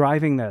are you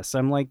driving this?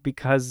 I'm like,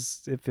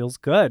 because it feels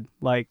good.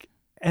 Like,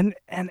 and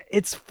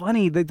it's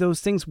funny that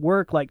those things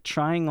work, like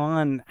trying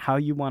on how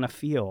you want to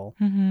feel.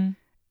 Mm-hmm.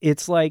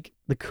 It's like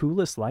the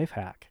coolest life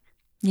hack.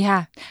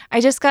 Yeah.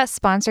 I just got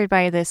sponsored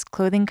by this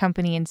clothing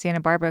company in Santa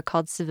Barbara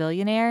called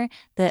Civilianaire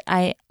that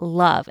I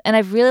love. And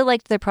I've really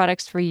liked their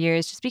products for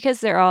years just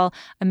because they're all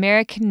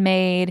American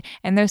made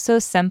and they're so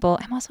simple.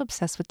 I'm also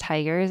obsessed with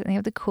tigers and they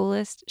have the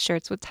coolest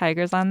shirts with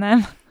tigers on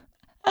them.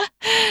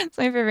 It's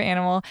my favorite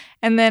animal.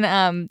 And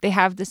then they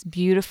have this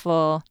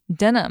beautiful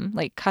denim,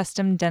 like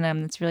custom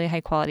denim that's really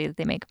high quality that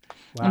they make.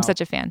 Wow. I'm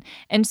such a fan.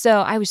 And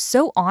so I was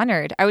so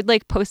honored. I would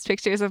like post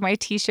pictures of my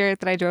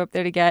t-shirt that I drove up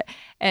there to get.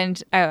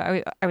 And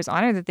I was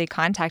honored that they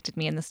contacted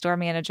me, and the store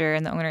manager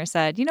and the owner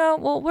said,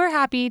 well, we're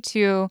happy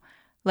to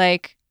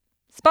like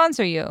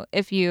sponsor you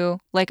if you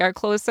like our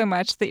clothes so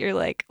much that you're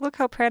like, look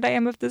how proud I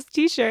am of this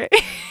t-shirt.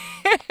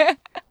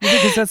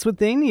 Because that's what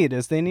they need,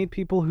 is they need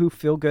people who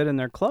feel good in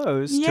their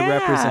clothes to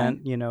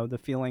represent, the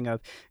feeling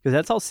of, because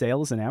that's all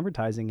sales and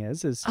advertising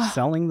is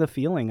selling the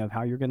feeling of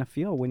how you're going to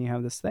feel when you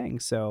have this thing.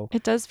 So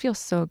it does feel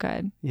so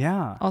good.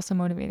 Yeah. Also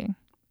motivating.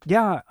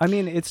 Yeah. I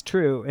mean, it's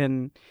true.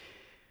 And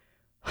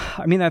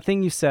I mean, that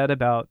thing you said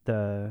about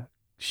the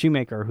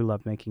shoemaker who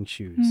loved making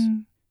shoes.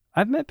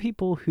 I've met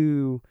people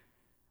who,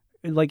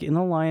 like in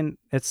the line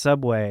at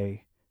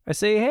Subway, I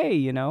say,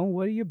 hey,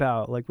 what are you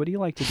about? Like, what do you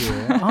like to do?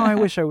 Oh, I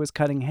wish I was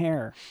cutting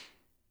hair.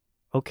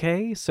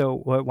 Okay, so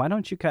why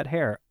don't you cut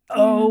hair?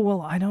 Oh, well,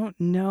 I don't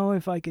know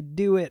if I could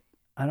do it.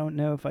 I don't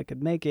know if I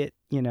could make it.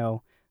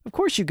 Of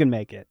course you can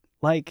make it.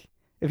 Like,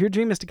 if your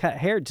dream is to cut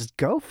hair, just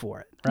go for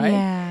it, right?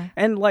 Yeah.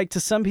 And like to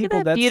some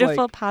people, that's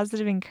beautiful, like,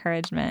 positive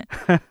encouragement.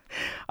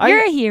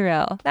 You're a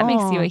hero. That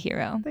makes you a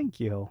hero. Thank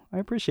you. I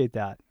appreciate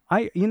that.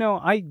 I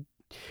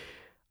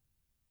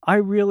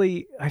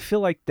feel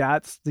like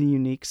that's the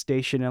unique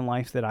station in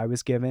life that I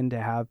was given, to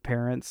have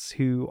parents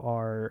who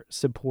are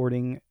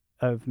supporting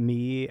of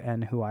me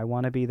and who I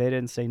want to be. They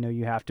didn't say, no,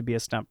 you have to be a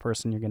stunt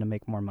person, you're going to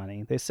make more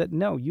money. They said,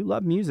 no, you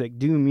love music,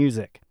 do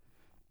music.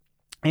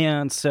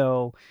 And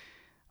so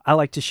I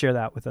like to share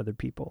that with other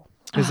people,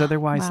 because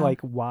otherwise,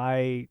 like,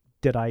 why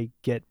did I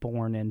get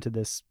born into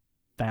this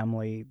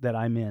family that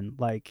I'm in?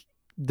 Like,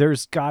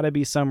 there's got to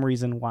be some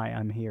reason why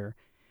I'm here.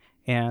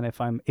 And if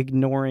I'm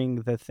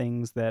ignoring the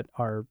things that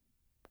are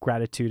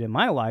gratitude in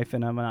my life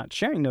and I'm not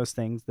sharing those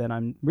things, then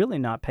I'm really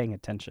not paying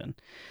attention.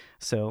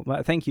 So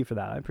thank you for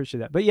that. I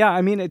appreciate that. But yeah,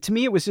 I mean, to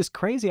me, it was just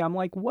crazy. I'm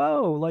like,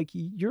 whoa, like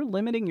you're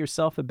limiting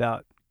yourself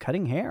about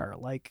cutting hair.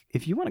 Like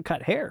if you want to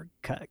cut hair,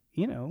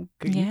 you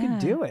can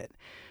do it.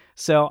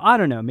 So I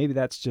don't know, maybe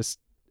that's just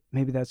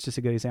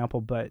a good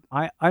example, but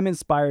I'm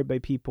inspired by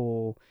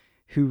people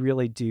who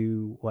really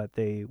do what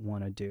they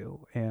want to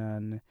do.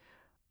 And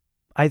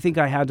I think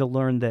I had to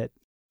learn that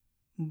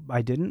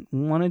I didn't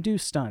want to do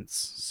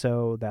stunts,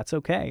 so that's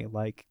okay.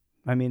 Like,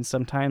 I mean,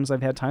 sometimes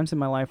I've had times in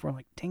my life where I'm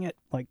like, dang it,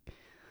 like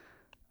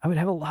I would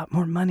have a lot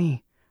more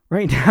money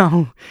right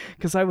now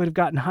because I would have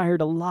gotten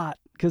hired a lot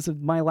because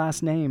of my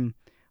last name.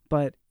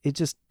 But it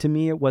just, to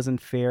me, it wasn't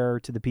fair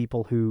to the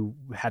people who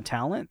had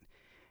talent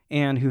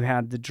and who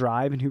had the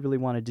drive and who really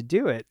wanted to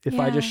do it. If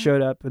I just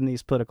showed up in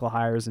these political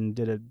hires and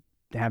did a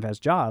half-ass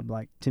job,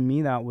 like, to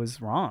me, that was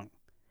wrong.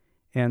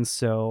 And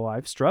so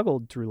I've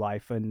struggled through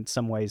life in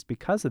some ways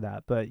because of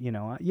that. But,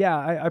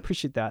 I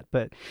appreciate that.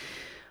 But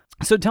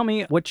so tell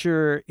me what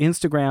your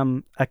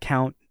Instagram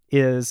account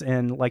is,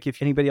 and like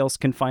if anybody else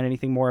can find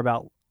anything more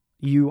about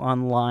you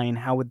online,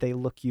 how would they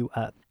look you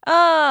up?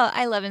 Oh,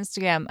 I love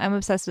Instagram. I'm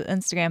obsessed with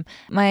Instagram.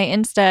 My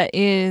Insta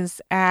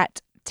is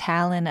at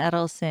Talyn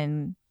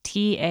Edelson,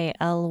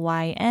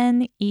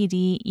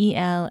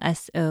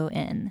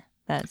 TalynEdelson.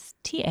 That's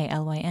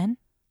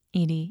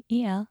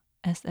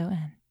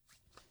TalynEdelson.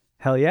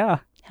 Hell yeah.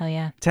 Hell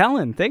yeah.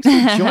 Talyn, thanks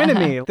for joining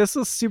me. This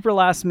was super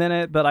last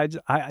minute, but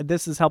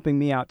this is helping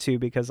me out too,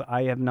 because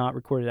I have not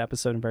recorded an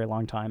episode in a very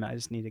long time. I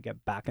just need to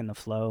get back in the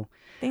flow.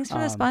 Thanks for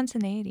the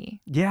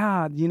spontaneity.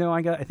 Yeah, I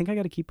think I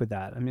got to keep with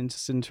that. I mean,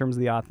 just in terms of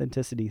the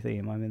authenticity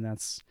theme. I mean,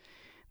 that's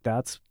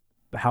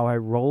how I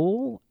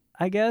roll,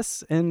 I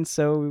guess. And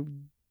so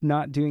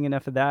not doing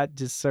enough of that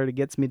just sort of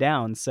gets me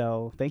down.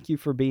 So thank you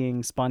for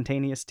being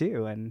spontaneous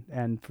too.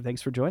 And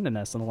thanks for joining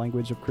us on the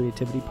Language of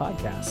Creativity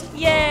podcast.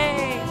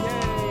 Yay!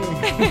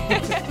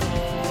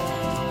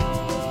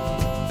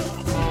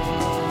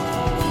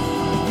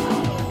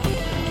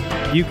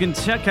 You can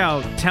check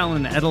out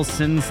Talyn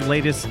Edelson's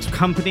latest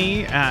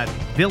company at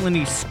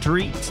Villainy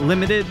Street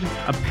Limited,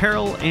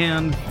 apparel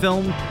and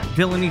film,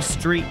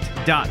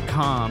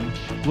 villainystreet.com.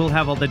 We'll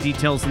have all the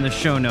details in the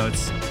show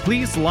notes.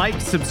 Please like,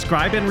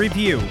 subscribe, and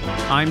review.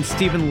 I'm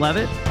Stephen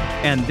Levitt,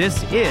 and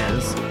this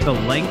is the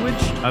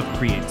Language of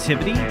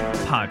Creativity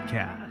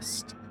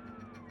podcast.